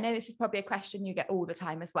wonder, I know this is probably a question you get all the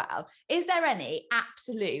time as well. Is there any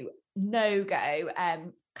absolute no-go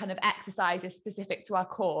kind of exercises specific to our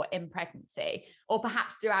core in pregnancy, or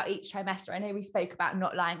perhaps throughout each trimester? I know we spoke about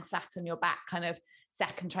not lying flat on your back kind of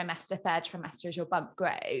second trimester, third trimester as your bump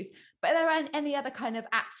grows, but are there any other kind of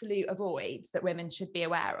absolute avoids that women should be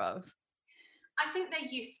aware of? I think there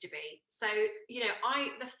used to be. So,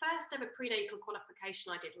 the first ever prenatal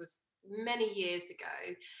qualification I did was many years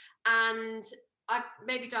ago, and I've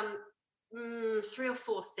maybe done 3 or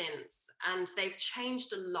 4 since, and they've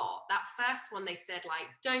changed a lot. That first one, they said, like,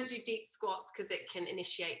 don't do deep squats because it can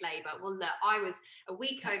initiate labor. Well, look, I was a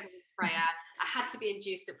week over with Freya. I had to be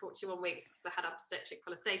induced at 41 weeks because I had obstetric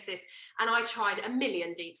cholestasis, and I tried a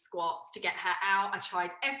million deep squats to get her out. I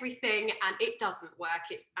tried everything, and it doesn't work.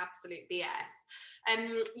 It's absolute BS.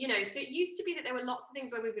 So it used to be that there were lots of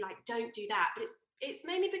things where we'd be like, don't do that, but it's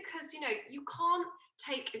mainly because you can't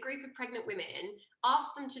take a group of pregnant women,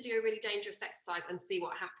 ask them to do a really dangerous exercise and see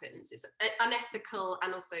what happens. It's unethical,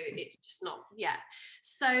 and also it's just not,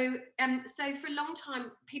 So for a long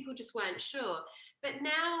time, people just weren't sure. But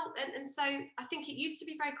now, and so I think it used to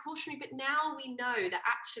be very cautionary, but now we know that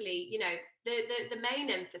actually, the main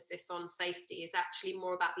emphasis on safety is actually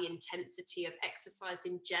more about the intensity of exercise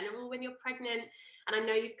in general when you're pregnant. And I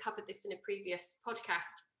know you've covered this in a previous podcast,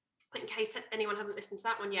 in case anyone hasn't listened to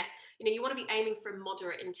that one yet. You want to be aiming for a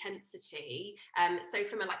moderate intensity. So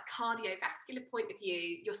from a cardiovascular point of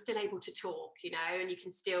view, you're still able to talk, and you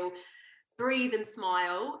can still breathe and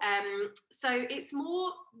smile. So it's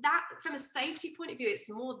more that, from a safety point of view, it's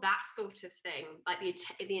more that sort of thing, like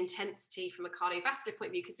the intensity from a cardiovascular point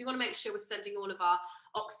of view, because we want to make sure we're sending all of our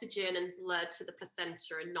oxygen and blood to the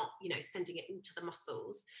placenta and not, sending it into the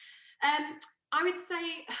muscles. I would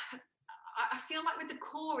say, I feel like with the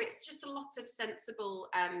core, it's just a lot of sensible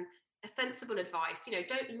advice.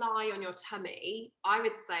 Don't lie on your tummy. I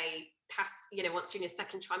would say past, once you're in your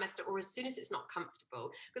second trimester, or as soon as it's not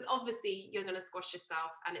comfortable, because obviously you're going to squash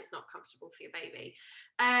yourself and it's not comfortable for your baby.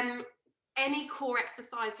 Any core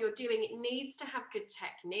exercise you're doing, it needs to have good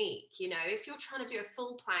technique. If you're trying to do a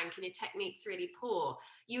full plank and your technique's really poor,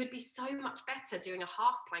 you would be so much better doing a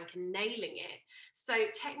half plank and nailing it. So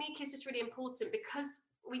technique is just really important, because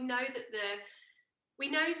we know that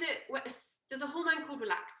there's a hormone called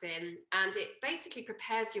relaxin, and it basically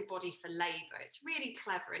prepares your body for labor. It's really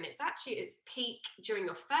clever, and it's actually its peak during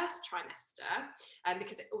your first trimester,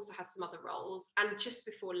 because it also has some other roles, and just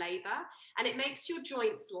before labor. And it makes your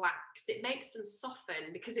joints lax. It makes them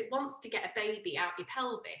soften because it wants to get a baby out your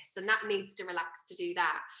pelvis, and that needs to relax to do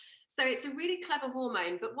that. So it's a really clever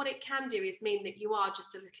hormone, but what it can do is mean that you are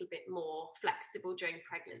just a little bit more flexible during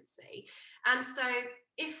pregnancy. And so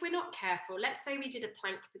if we're not careful, let's say we did a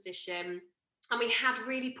plank position and we had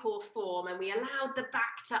really poor form and we allowed the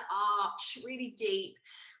back to arch really deep,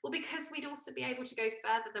 well, because we'd also be able to go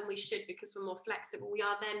further than we should because we're more flexible, we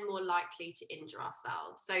are then more likely to injure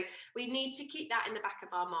ourselves. So we need to keep that in the back of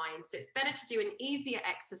our minds. It's better to do an easier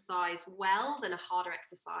exercise well than a harder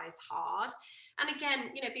exercise hard. And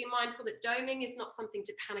again, being mindful that doming is not something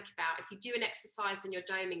to panic about. If you do an exercise and you're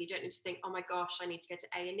doming, you don't need to think, oh my gosh, I need to go to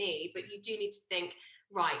A&E, but you do need to think,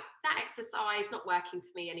 right, that exercise not working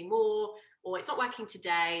for me anymore, or it's not working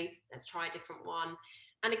today, let's try a different one.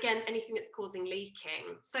 And again, anything that's causing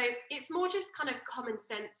leaking. So it's more just kind of common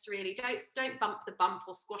sense, really. Don't bump the bump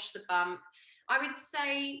or squash the bump. I would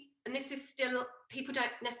say, and this is still, people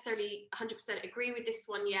don't necessarily 100% agree with this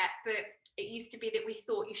one yet, but it used to be that we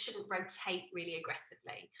thought you shouldn't rotate really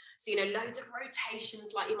aggressively. So, loads of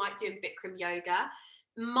rotations like you might do in Bikram yoga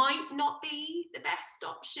might not be the best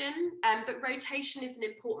option, but rotation is an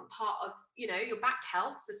important part of, your back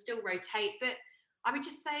health, so still rotate. But I would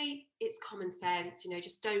just say it's common sense,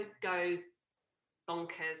 just don't go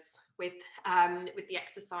bonkers with the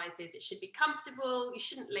exercises. It should be comfortable, you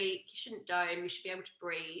shouldn't leak, you shouldn't dome, you should be able to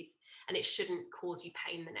breathe, and it shouldn't cause you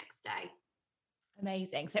pain the next day.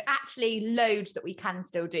 Amazing. So actually loads that we can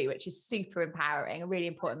still do, which is super empowering, a really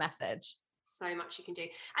important message. So much you can do.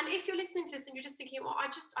 And if you're listening to this and you're just thinking, well, I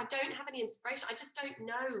don't have any inspiration, I just don't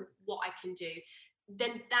know what I can do,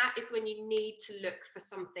 then that is when you need to look for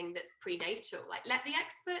something that's prenatal. Like, let the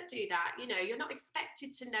expert do that. You're not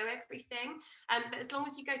expected to know everything, but as long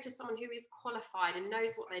as you go to someone who is qualified and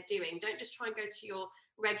knows what they're doing, don't just try and go to your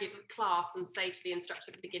regular class and say to the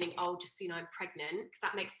instructor at the beginning, oh, just so you know, I'm pregnant, because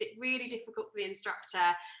that makes it really difficult for the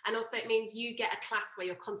instructor. And also it means you get a class where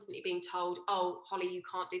you're constantly being told, oh, Holly, you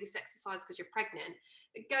can't do this exercise because you're pregnant.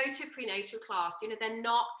 But go to a prenatal class.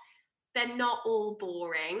 They're not all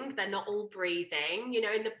boring. They're not all breathing.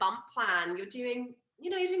 In the bump plan, you're doing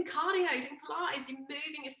cardio, you're doing Pilates, you're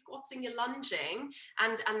moving, you're squatting, you're lunging.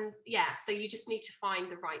 And so you just need to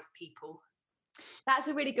find the right people. That's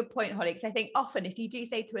a really good point, Holly, because I think often if you do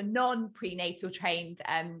say to a non-prenatal trained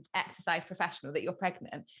exercise professional that you're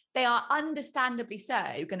pregnant, they are understandably so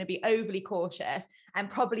going to be overly cautious and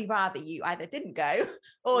probably rather you either didn't go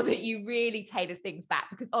or that you really tailored things back,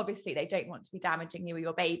 because obviously they don't want to be damaging you or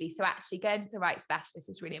your baby. So actually going to the right specialist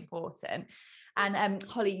is really important. And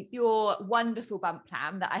Holly, your wonderful bump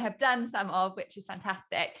plan that I have done some of, which is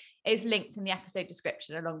fantastic, is linked in the episode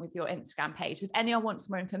description along with your Instagram page. If anyone wants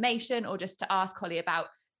more information or just to ask Holly about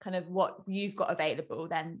kind of what you've got available,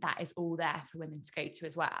 then that is all there for women to go to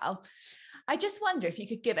as well. I just wonder if you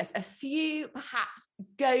could give us a few perhaps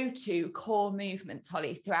go-to core movements,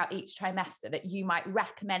 Holly, throughout each trimester that you might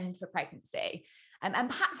recommend for pregnancy, and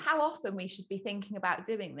perhaps how often we should be thinking about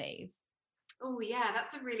doing these. Oh yeah,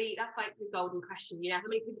 that's like the golden question. You know, how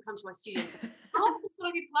many people come to my studio and say, "Oh, I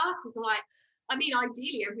want to do Pilates?" I'm like, I mean,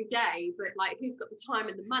 ideally every day, but like, who's got the time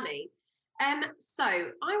and the money? So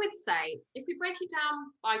I would say if we break it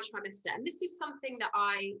down by trimester, and this is something that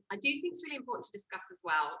I do think is really important to discuss as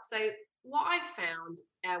well. So what I found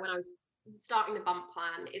when I was starting the bump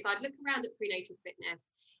plan is I'd look around at prenatal fitness,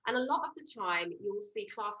 and a lot of the time you'll see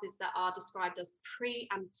classes that are described as pre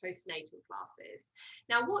and postnatal classes.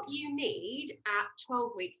 Now, what you need at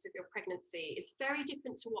 12 weeks of your pregnancy is very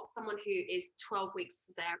different to what someone who is 12 weeks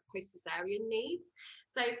post-cesarean needs.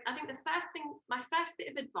 So I think my first bit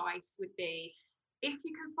of advice would be, if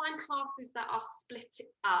you can find classes that are split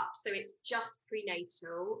up, so it's just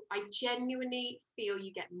prenatal, I genuinely feel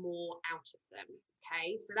you get more out of them.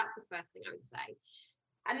 Okay, so that's the first thing I would say.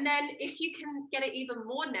 And then if you can get it even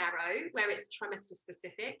more narrow, where it's trimester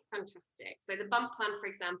specific, fantastic. So the bump plan, for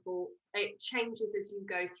example, it changes as you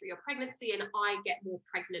go through your pregnancy, and I get more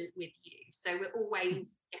pregnant with you. So we're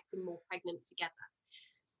always getting more pregnant together.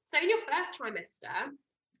 So in your first trimester,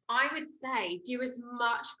 I would say do as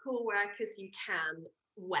much core work as you can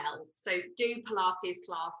well. So do Pilates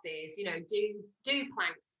classes, you know, do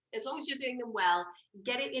planks, as long as you're doing them well.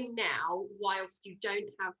 Get it in now whilst you don't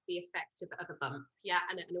have the effect of a bump,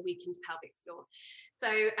 and a weakened pelvic floor.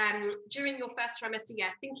 So during your first trimester,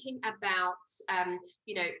 thinking about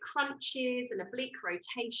crunches and oblique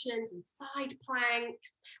rotations and side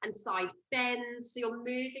planks and side bends, so you're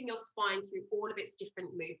moving your spine through all of its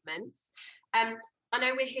different movements. I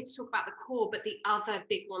know we're here to talk about the core, but the other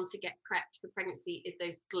big one to get prepped for pregnancy is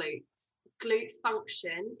those glutes. Glute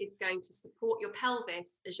function is going to support your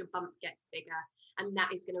pelvis as your bump gets bigger, and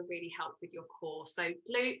that is going to really help with your core. So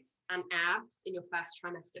glutes and abs in your first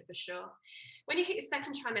trimester for sure. When you hit your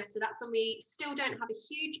second trimester, that's when we still don't have a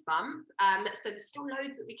huge bump. So there's still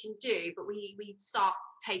loads that we can do, but we start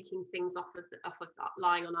taking things off of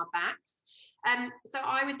lying on our backs. So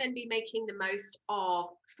I would then be making the most of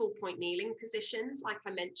full point kneeling positions, like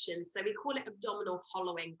I mentioned. So we call it abdominal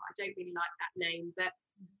hollowing, but I don't really like that name. But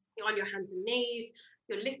you're on your hands and knees,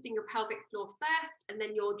 you're lifting your pelvic floor first, and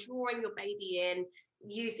then you're drawing your baby in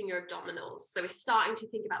using your abdominals. So we're starting to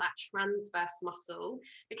think about that transverse muscle,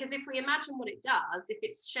 because if we imagine what it does, if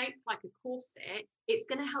it's shaped like a corset, it's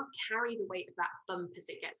going to help carry the weight of that bump as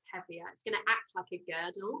it gets heavier. It's going to act like a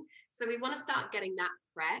girdle. So we want to start getting that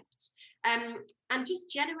prepped. And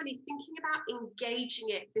just generally thinking about engaging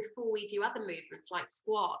it before we do other movements like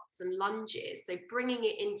squats and lunges. So bringing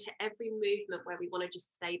it into every movement where we want to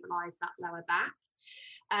just stabilize that lower back.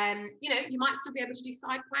 You might still be able to do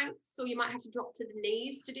side planks, or you might have to drop to the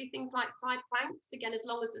knees to do things like side planks. Again, as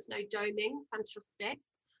long as there's no doming, fantastic.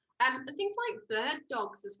 And things like bird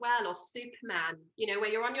dogs as well, or Superman, where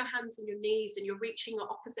you're on your hands and your knees and you're reaching your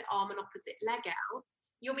opposite arm and opposite leg out.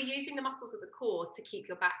 You'll be using the muscles of the core to keep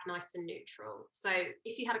your back nice and neutral. So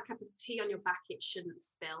if you had a cup of tea on your back, it shouldn't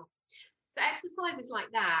spill. So exercises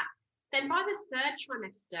like that. Then by the third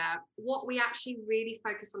trimester, what we actually really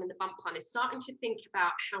focus on in the bump plan is starting to think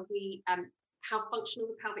about how functional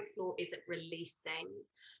the pelvic floor is at releasing.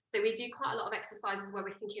 So we do quite a lot of exercises where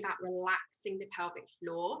we're thinking about relaxing the pelvic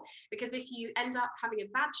floor, because if you end up having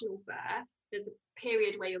a vaginal birth, there's a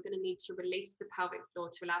period where you're going to need to release the pelvic floor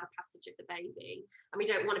to allow the passage of the baby. And we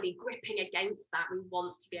don't want to be gripping against that. We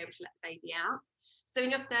want to be able to let the baby out. So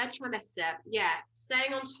in your third trimester,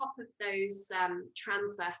 staying on top of those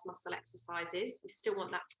transverse muscle exercises. We still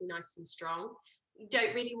want that to be nice and strong. You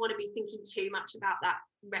don't really want to be thinking too much about that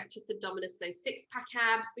rectus abdominis, those six-pack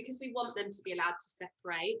abs, because we want them to be allowed to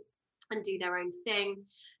separate and do their own thing.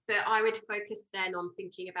 But I would focus then on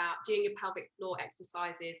thinking about doing your pelvic floor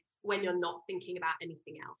exercises when you're not thinking about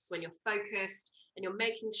anything else, when you're focused and you're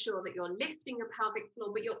making sure that you're lifting your pelvic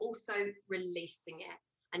floor, but you're also releasing it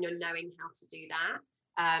and you're knowing how to do that.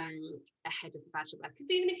 ahead of the vaginal birth.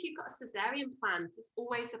 Because even if you've got a cesarean planned, there's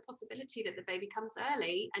always the possibility that the baby comes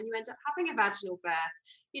early and you end up having a vaginal birth,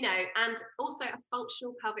 and also a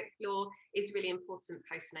functional pelvic floor is really important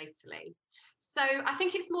postnatally. So I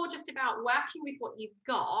think it's more just about working with what you've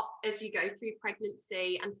got as you go through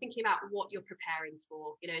pregnancy and thinking about what you're preparing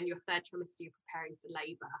for, in your third trimester, you're preparing for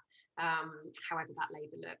labour, however that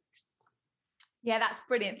labour looks. Yeah, that's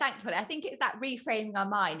brilliant. Thank you. I think it's that reframing our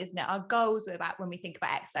mind, isn't it? Our goals about when we think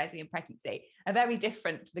about exercising in pregnancy are very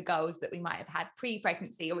different to the goals that we might have had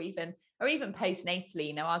pre-pregnancy or even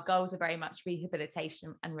postnatally. Our goals are very much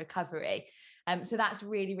rehabilitation and recovery. So that's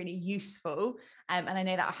really, really useful. And I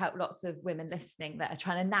know that will help lots of women listening that are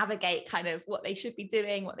trying to navigate kind of what they should be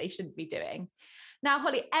doing, what they shouldn't be doing. Now,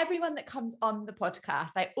 Holly, everyone that comes on the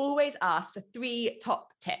podcast, I always ask for 3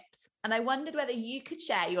 top tips. And I wondered whether you could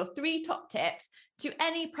share your 3 top tips to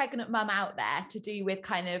any pregnant mum out there to do with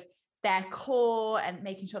kind of their core and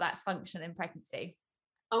making sure that's functional in pregnancy.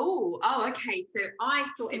 Oh, okay. So I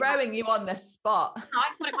thought throwing you on the spot.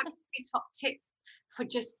 I thought it might be 3 top tips for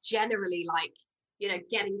just generally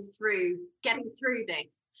getting through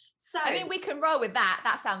this. So I mean, we can roll with that.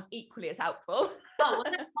 That sounds equally as helpful. Oh, well,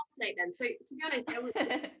 let's alternate then. So to be honest, I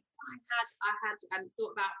had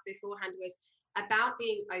thought about beforehand was about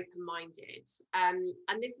being open-minded.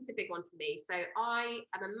 And this is a big one for me. So I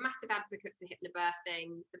am a massive advocate for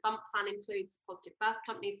hypnobirthing. The bump plan includes Positive Birth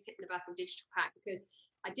Company's hypnobirthing digital pack, because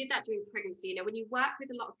I did that during pregnancy. When you work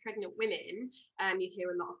with a lot of pregnant women, you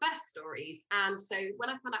hear a lot of birth stories. And so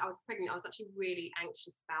when I found out I was pregnant, I was actually really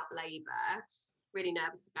anxious about labour, really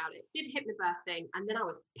nervous about it. Did hypnobirthing, and then I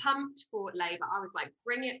was pumped for labour. I was like,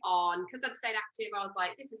 bring it on, because I'd stayed active. I was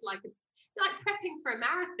like, this is like prepping for a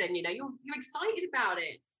marathon. You're excited about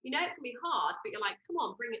it. It's gonna be hard, but you're like, come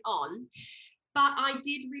on, bring it on. But I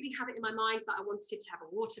did really have it in my mind that I wanted to have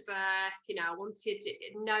a water birth. I wanted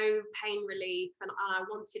no pain relief, and I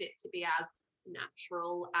wanted it to be as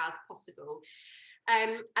natural as possible.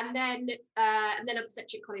 And then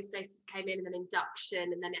obstetric choleostasis came in, and then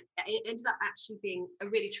induction, and then it ended up actually being a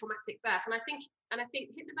really traumatic birth. And I think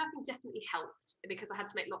hypnobirthing definitely helped, because I had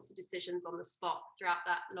to make lots of decisions on the spot throughout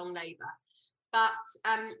that long labour. But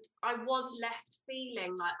I was left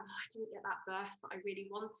feeling like, I didn't get that birth that I really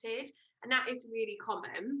wanted, and that is really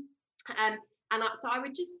common. So I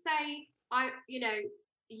would just say,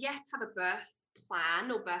 yes, have a birth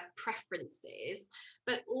plan or birth preferences,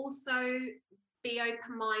 but also be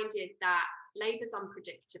open-minded that labour's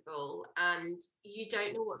unpredictable and you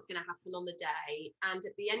don't know what's going to happen on the day. And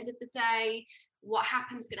at the end of the day, what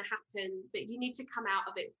happens is going to happen, but you need to come out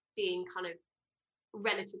of it being kind of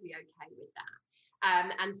relatively okay with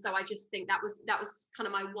that. And so I just think that was kind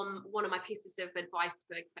of my one of my pieces of advice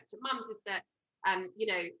for expectant mums, is that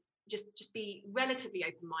just be relatively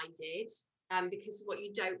open-minded, because what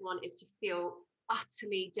you don't want is to feel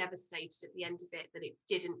utterly devastated at the end of it that it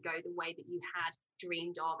didn't go the way that you had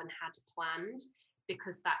dreamed of and had planned,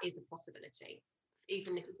 because that is a possibility,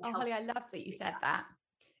 even if Holly, I love that you said that.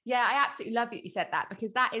 Yeah, I absolutely love that you said that,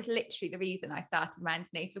 because that is literally the reason I started my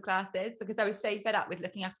antenatal classes, because I was so fed up with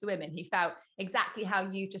looking after women who felt exactly how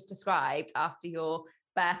you just described after your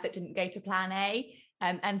birth that didn't go to plan A.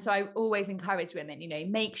 And so I always encourage women,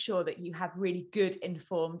 make sure that you have really good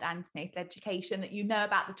informed antenatal education, that you know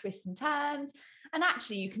about the twists and turns. And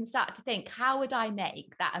actually you can start to think, how would I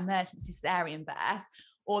make that emergency cesarean birth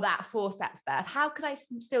or that forceps birth? How could I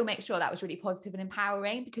still make sure that was really positive and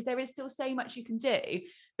empowering? Because there is still so much you can do.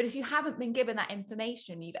 But if you haven't been given that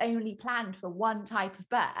information, you've only planned for one type of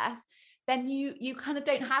birth, then you kind of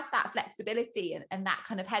don't have that flexibility and that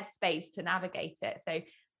kind of headspace to navigate it. So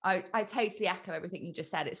I totally echo everything you just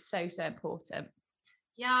said. It's so, so important.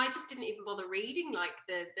 Yeah, I just didn't even bother reading like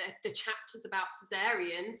the chapters about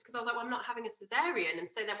cesareans, because I was like, well, I'm not having a cesarean. And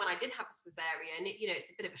so then when I did have a cesarean, it's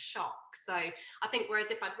a bit of a shock. So I think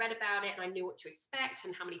whereas if I'd read about it and I knew what to expect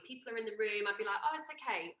and how many people are in the room, I'd be like, oh, it's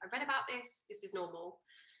okay. I read about this. This is normal.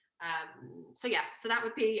 So that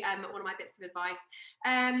would be one of my bits of advice.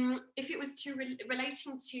 If it was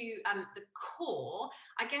relating to the core,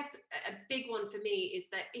 I guess a big one for me is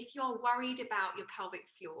that if you're worried about your pelvic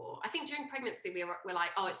floor, I think during pregnancy we're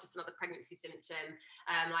like, oh, it's just another pregnancy symptom,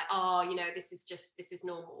 like, oh, this is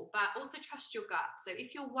normal. But also trust your gut. So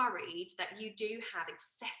if you're worried that you do have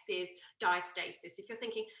excessive diastasis, if you're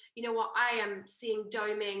thinking, you know what, I am seeing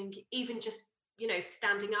doming, even just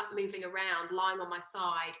standing up, moving around, lying on my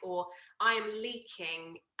side, or I am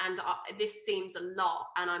leaking and this seems a lot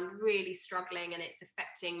and I'm really struggling and it's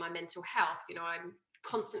affecting my mental health. I'm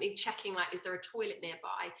constantly checking, like, is there a toilet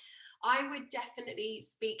nearby? I would definitely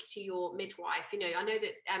speak to your midwife. I know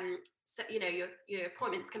that so, your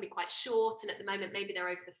appointments can be quite short, and at the moment maybe they're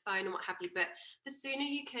over the phone and what have you, but the sooner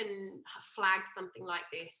you can flag something like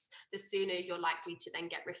this, the sooner you're likely to then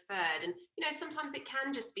get referred. And sometimes it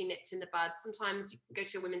can just be nipped in the bud. Sometimes you can go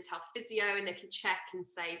to a women's health physio and they can check and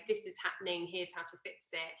say, this is happening, here's how to fix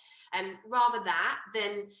it. And rather that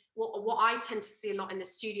than what I tend to see a lot in the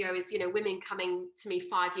studio is, women coming to me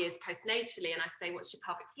 5 years postnatally, and I say, what's your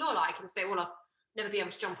pelvic floor like? And say, well, I'll never be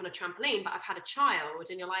able to jump on a trampoline, but I've had a child.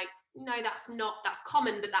 And you're like, no, that's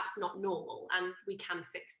common, but that's not normal, and we can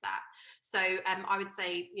fix that. So I would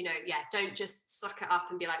say, don't just suck it up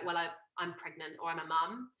and be like, well, I'm pregnant or I'm a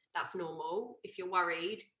mum. That's normal. If you're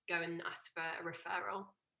worried, go and ask for a referral.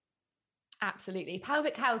 Absolutely.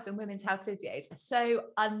 Pelvic health and women's health physios are so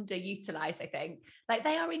underutilized, I think. Like,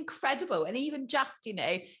 they are incredible. And even just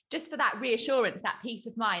for that reassurance, that peace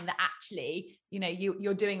of mind that actually,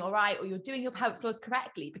 you're doing all right, or you're doing your pelvic floors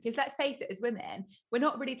correctly. Because let's face it, as women, we're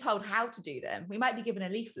not really told how to do them. We might be given a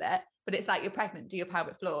leaflet, but it's like, you're pregnant, do your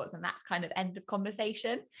pelvic floors. And that's kind of end of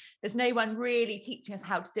conversation. There's no one really teaching us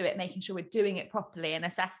how to do it, making sure we're doing it properly and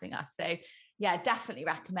assessing us. So yeah, definitely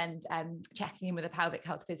recommend checking in with a pelvic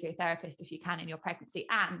health physiotherapist if you can in your pregnancy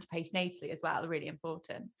and postnatally as well. Really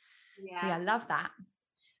important. Yeah. So yeah, I love that.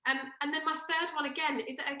 And then my third one, again,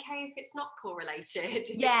 is it okay if it's not correlated?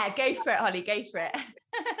 Yeah, go for it, Holly, go for it.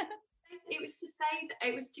 It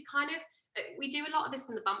was to kind of, we do a lot of this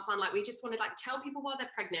in the bump plan. Like, we just want to tell people while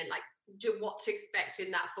they're pregnant, what to expect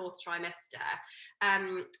in that 4th trimester.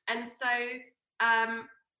 And so,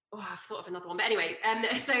 I've thought of another one, but anyway,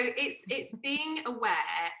 so it's being aware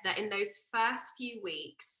that in those first few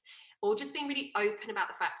weeks, or just being really open about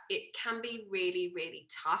the fact it can be really, really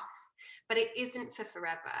tough, but it isn't for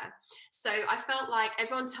forever. So I felt like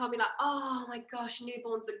everyone told me oh my gosh,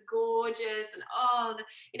 newborns are gorgeous, and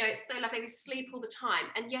it's so lovely, they sleep all the time.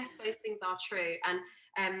 And yes, those things are true. And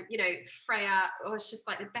Freya was just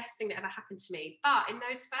the best thing that ever happened to me. But in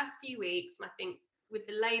those first few weeks, and I think with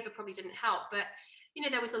the labor probably didn't help, but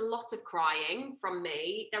there was a lot of crying from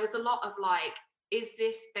me. There was a lot of is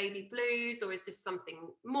this baby blues, or is this something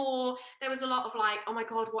more? There was a lot of oh my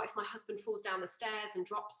God, what if my husband falls down the stairs and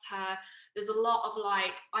drops her? There's a lot of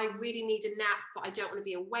I really need a nap, but I don't want to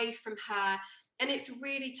be away from her. And it's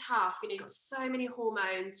really tough. You've got so many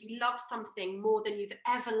hormones. You love something more than you've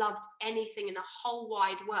ever loved anything in the whole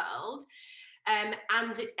wide world. And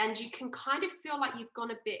you can kind of feel like you've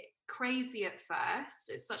gone a bit crazy at first.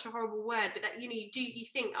 It's such a horrible word, but that you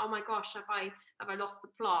think, oh my gosh, have I lost the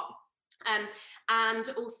plot? And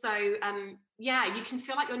also you can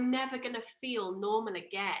feel like you're never going to feel normal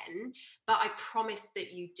again, but I promise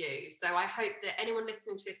that you do. So I hope that anyone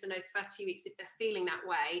listening to this in those first few weeks, if they're feeling that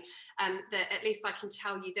way, that at least I can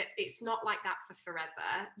tell you that it's not like that for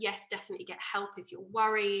forever. Yes, definitely get help if you're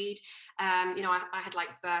worried. I had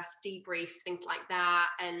birth debrief, things like that,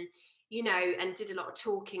 and and did a lot of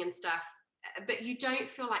talking and stuff, but you don't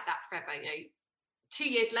feel like that forever. 2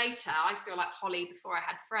 years later, I feel like Holly before I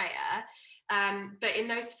had Freya. But in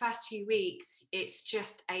those first few weeks, it's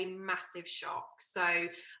just a massive shock. So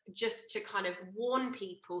just to kind of warn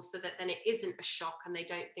people so that then it isn't a shock and they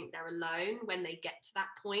don't think they're alone when they get to that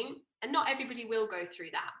point. And not everybody will go through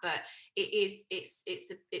that, but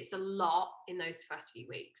it's a lot in those first few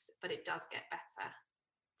weeks, but it does get better.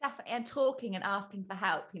 Definitely. And talking and asking for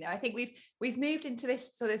help. I think we've moved into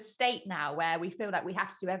this sort of state now where we feel like we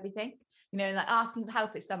have to do everything, asking for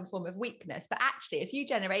help is some form of weakness. But actually, a few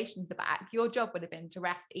generations back, your job would have been to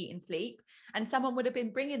rest, eat and sleep. And someone would have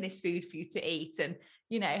been bringing this food for you to eat and,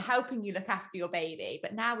 helping you look after your baby.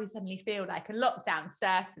 But now we suddenly feel like a lockdown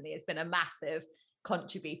certainly has been a massive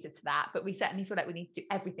contributor to that. But we certainly feel like we need to do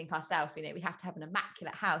everything ourselves. We have to have an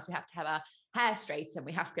immaculate house. We have to have our hair straight, and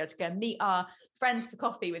we have to be able to go and meet our friends for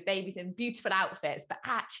coffee with babies in beautiful outfits. But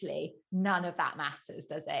actually, none of that matters,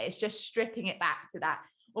 does it? It's just stripping it back to that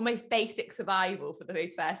almost basic survival for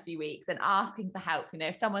those first few weeks and asking for help.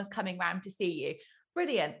 If someone's coming round to see you,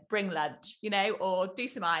 brilliant, bring lunch, or do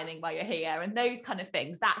some ironing while you're here, and those kind of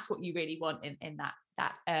things. That's what you really want in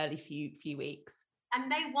that early few weeks. And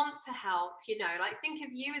they want to help, think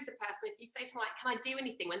of you as a person. If you say to them, can I do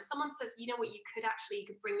anything? When someone says, you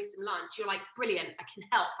could bring me some lunch, you're like, brilliant, I can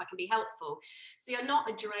help, I can be helpful. So you're not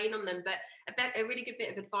a drain on them. But a really good bit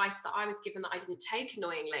of advice that I was given that I didn't take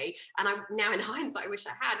annoyingly, and I now in hindsight I wish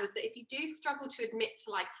I had, was that if you do struggle to admit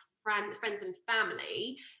to friends and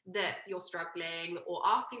family that you're struggling, or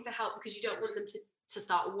asking for help because you don't want them to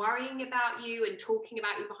start worrying about you and talking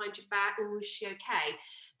about you behind your back, oh, is she okay?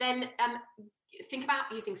 Then think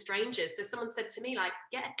about using strangers. So someone said to me, like,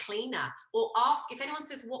 get a cleaner, or ask if anyone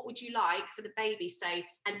says, what would you like for the baby? Say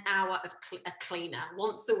an hour of a cleaner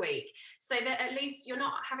once a week, so that at least you're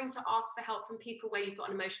not having to ask for help from people where you've got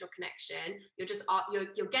an emotional connection. You're just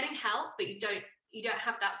you're getting help, but you don't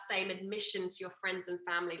have that same admission to your friends and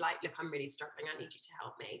family, like, look, I'm really struggling, I need you to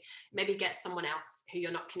help me. Maybe get someone else who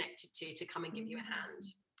you're not connected to come and give you a hand.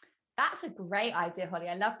 That's a great idea, Holly.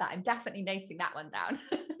 I love that. I'm definitely noting that one down.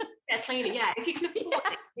 A cleaner, yeah, if you can afford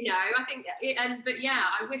it, you know, I think. But yeah,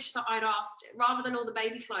 I wish that I'd asked, rather than all the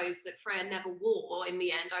baby clothes that Freya never wore in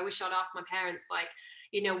the end, I wish I'd asked my parents, like,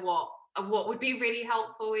 you know what would be really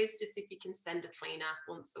helpful is just if you can send a cleaner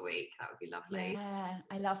once a week. That would be lovely. Yeah,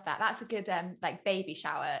 I love that. That's a good like baby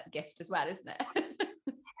shower gift as well, isn't it?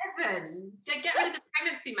 Heaven, get rid of the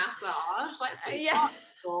pregnancy massage, like, so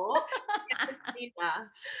or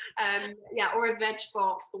a veg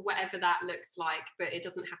box or whatever that looks like, but it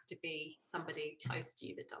doesn't have to be somebody close to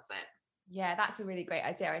you that does it. Yeah, that's a really great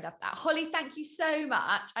idea. I love that. Holly, thank you so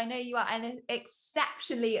much. I know you are an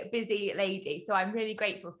exceptionally busy lady, so I'm really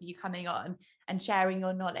grateful for you coming on and sharing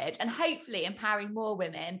your knowledge, and hopefully empowering more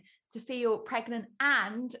women to feel pregnant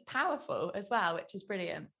and powerful as well, which is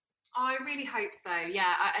brilliant. I really hope so.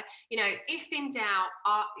 Yeah, you know, if in doubt,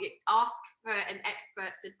 ask for an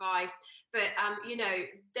expert's advice. But you know,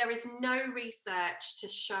 there is no research to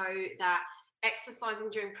show that exercising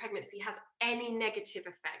during pregnancy has any negative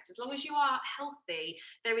effect. As long as you are healthy,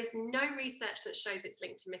 there is no research that shows it's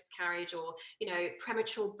linked to miscarriage or, you know,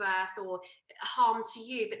 premature birth or harm to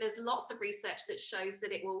you. But there's lots of research that shows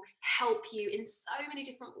that it will help you in so many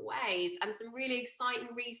different ways, and some really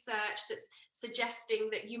exciting research that's suggesting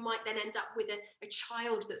that you might then end up with a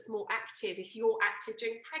child that's more active if you're active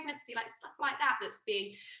during pregnancy, like stuff like that that's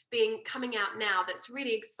being coming out now, that's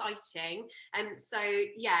really exciting. And so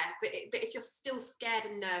yeah, but if you're still scared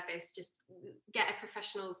and nervous, just get a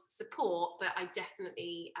professional's support. But I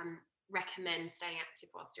definitely recommend staying active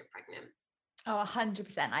whilst you're pregnant. Oh,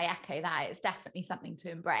 100%. I echo that. It's definitely something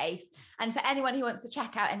to embrace. And for anyone who wants to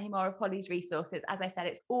check out any more of Holly's resources, as I said,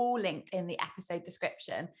 it's all linked in the episode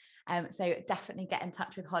description. So definitely get in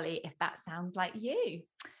touch with Holly if that sounds like you.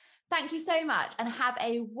 Thank you so much, and have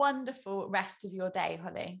a wonderful rest of your day,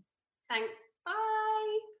 Holly. Thanks.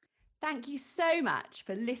 Bye. Thank you so much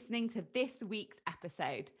for listening to this week's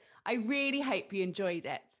episode. I really hope you enjoyed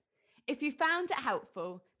it. If you found it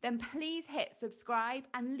helpful, then please hit subscribe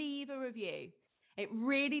and leave a review. It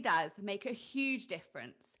really does make a huge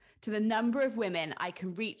difference to the number of women I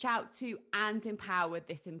can reach out to and empower with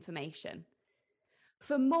this information.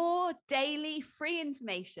 For more daily free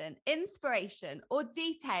information, inspiration, or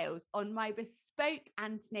details on my bespoke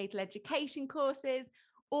antenatal education courses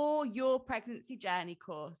or your pregnancy journey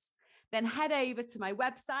course, then head over to my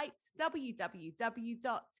website,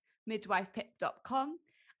 www.midwifepip.com,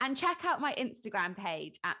 and check out my Instagram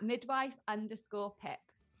page at midwife_pip.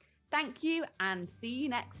 Thank you, and see you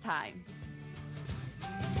next time.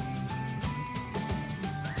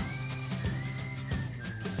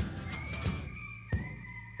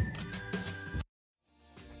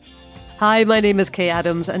 Hi, my name is Kay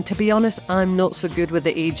Adams, and to be honest, I'm not so good with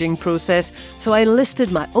the ageing process, so I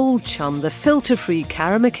enlisted my old chum, the filter-free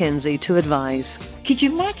Cara McKenzie, to advise. Could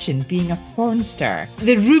you imagine being a porn star?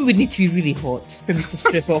 The room would need to be really hot for me to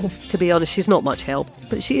strip off. To be honest, she's not much help,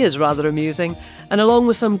 but she is rather amusing. And along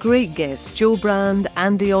with some great guests, Jo Brand,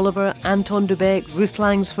 Andy Oliver, Anton Dubek, Ruth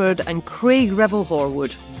Langsford and Craig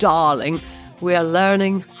Revel-Horwood, darling, we are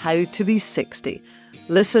learning how to be 60.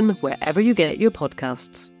 Listen wherever you get your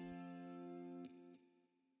podcasts.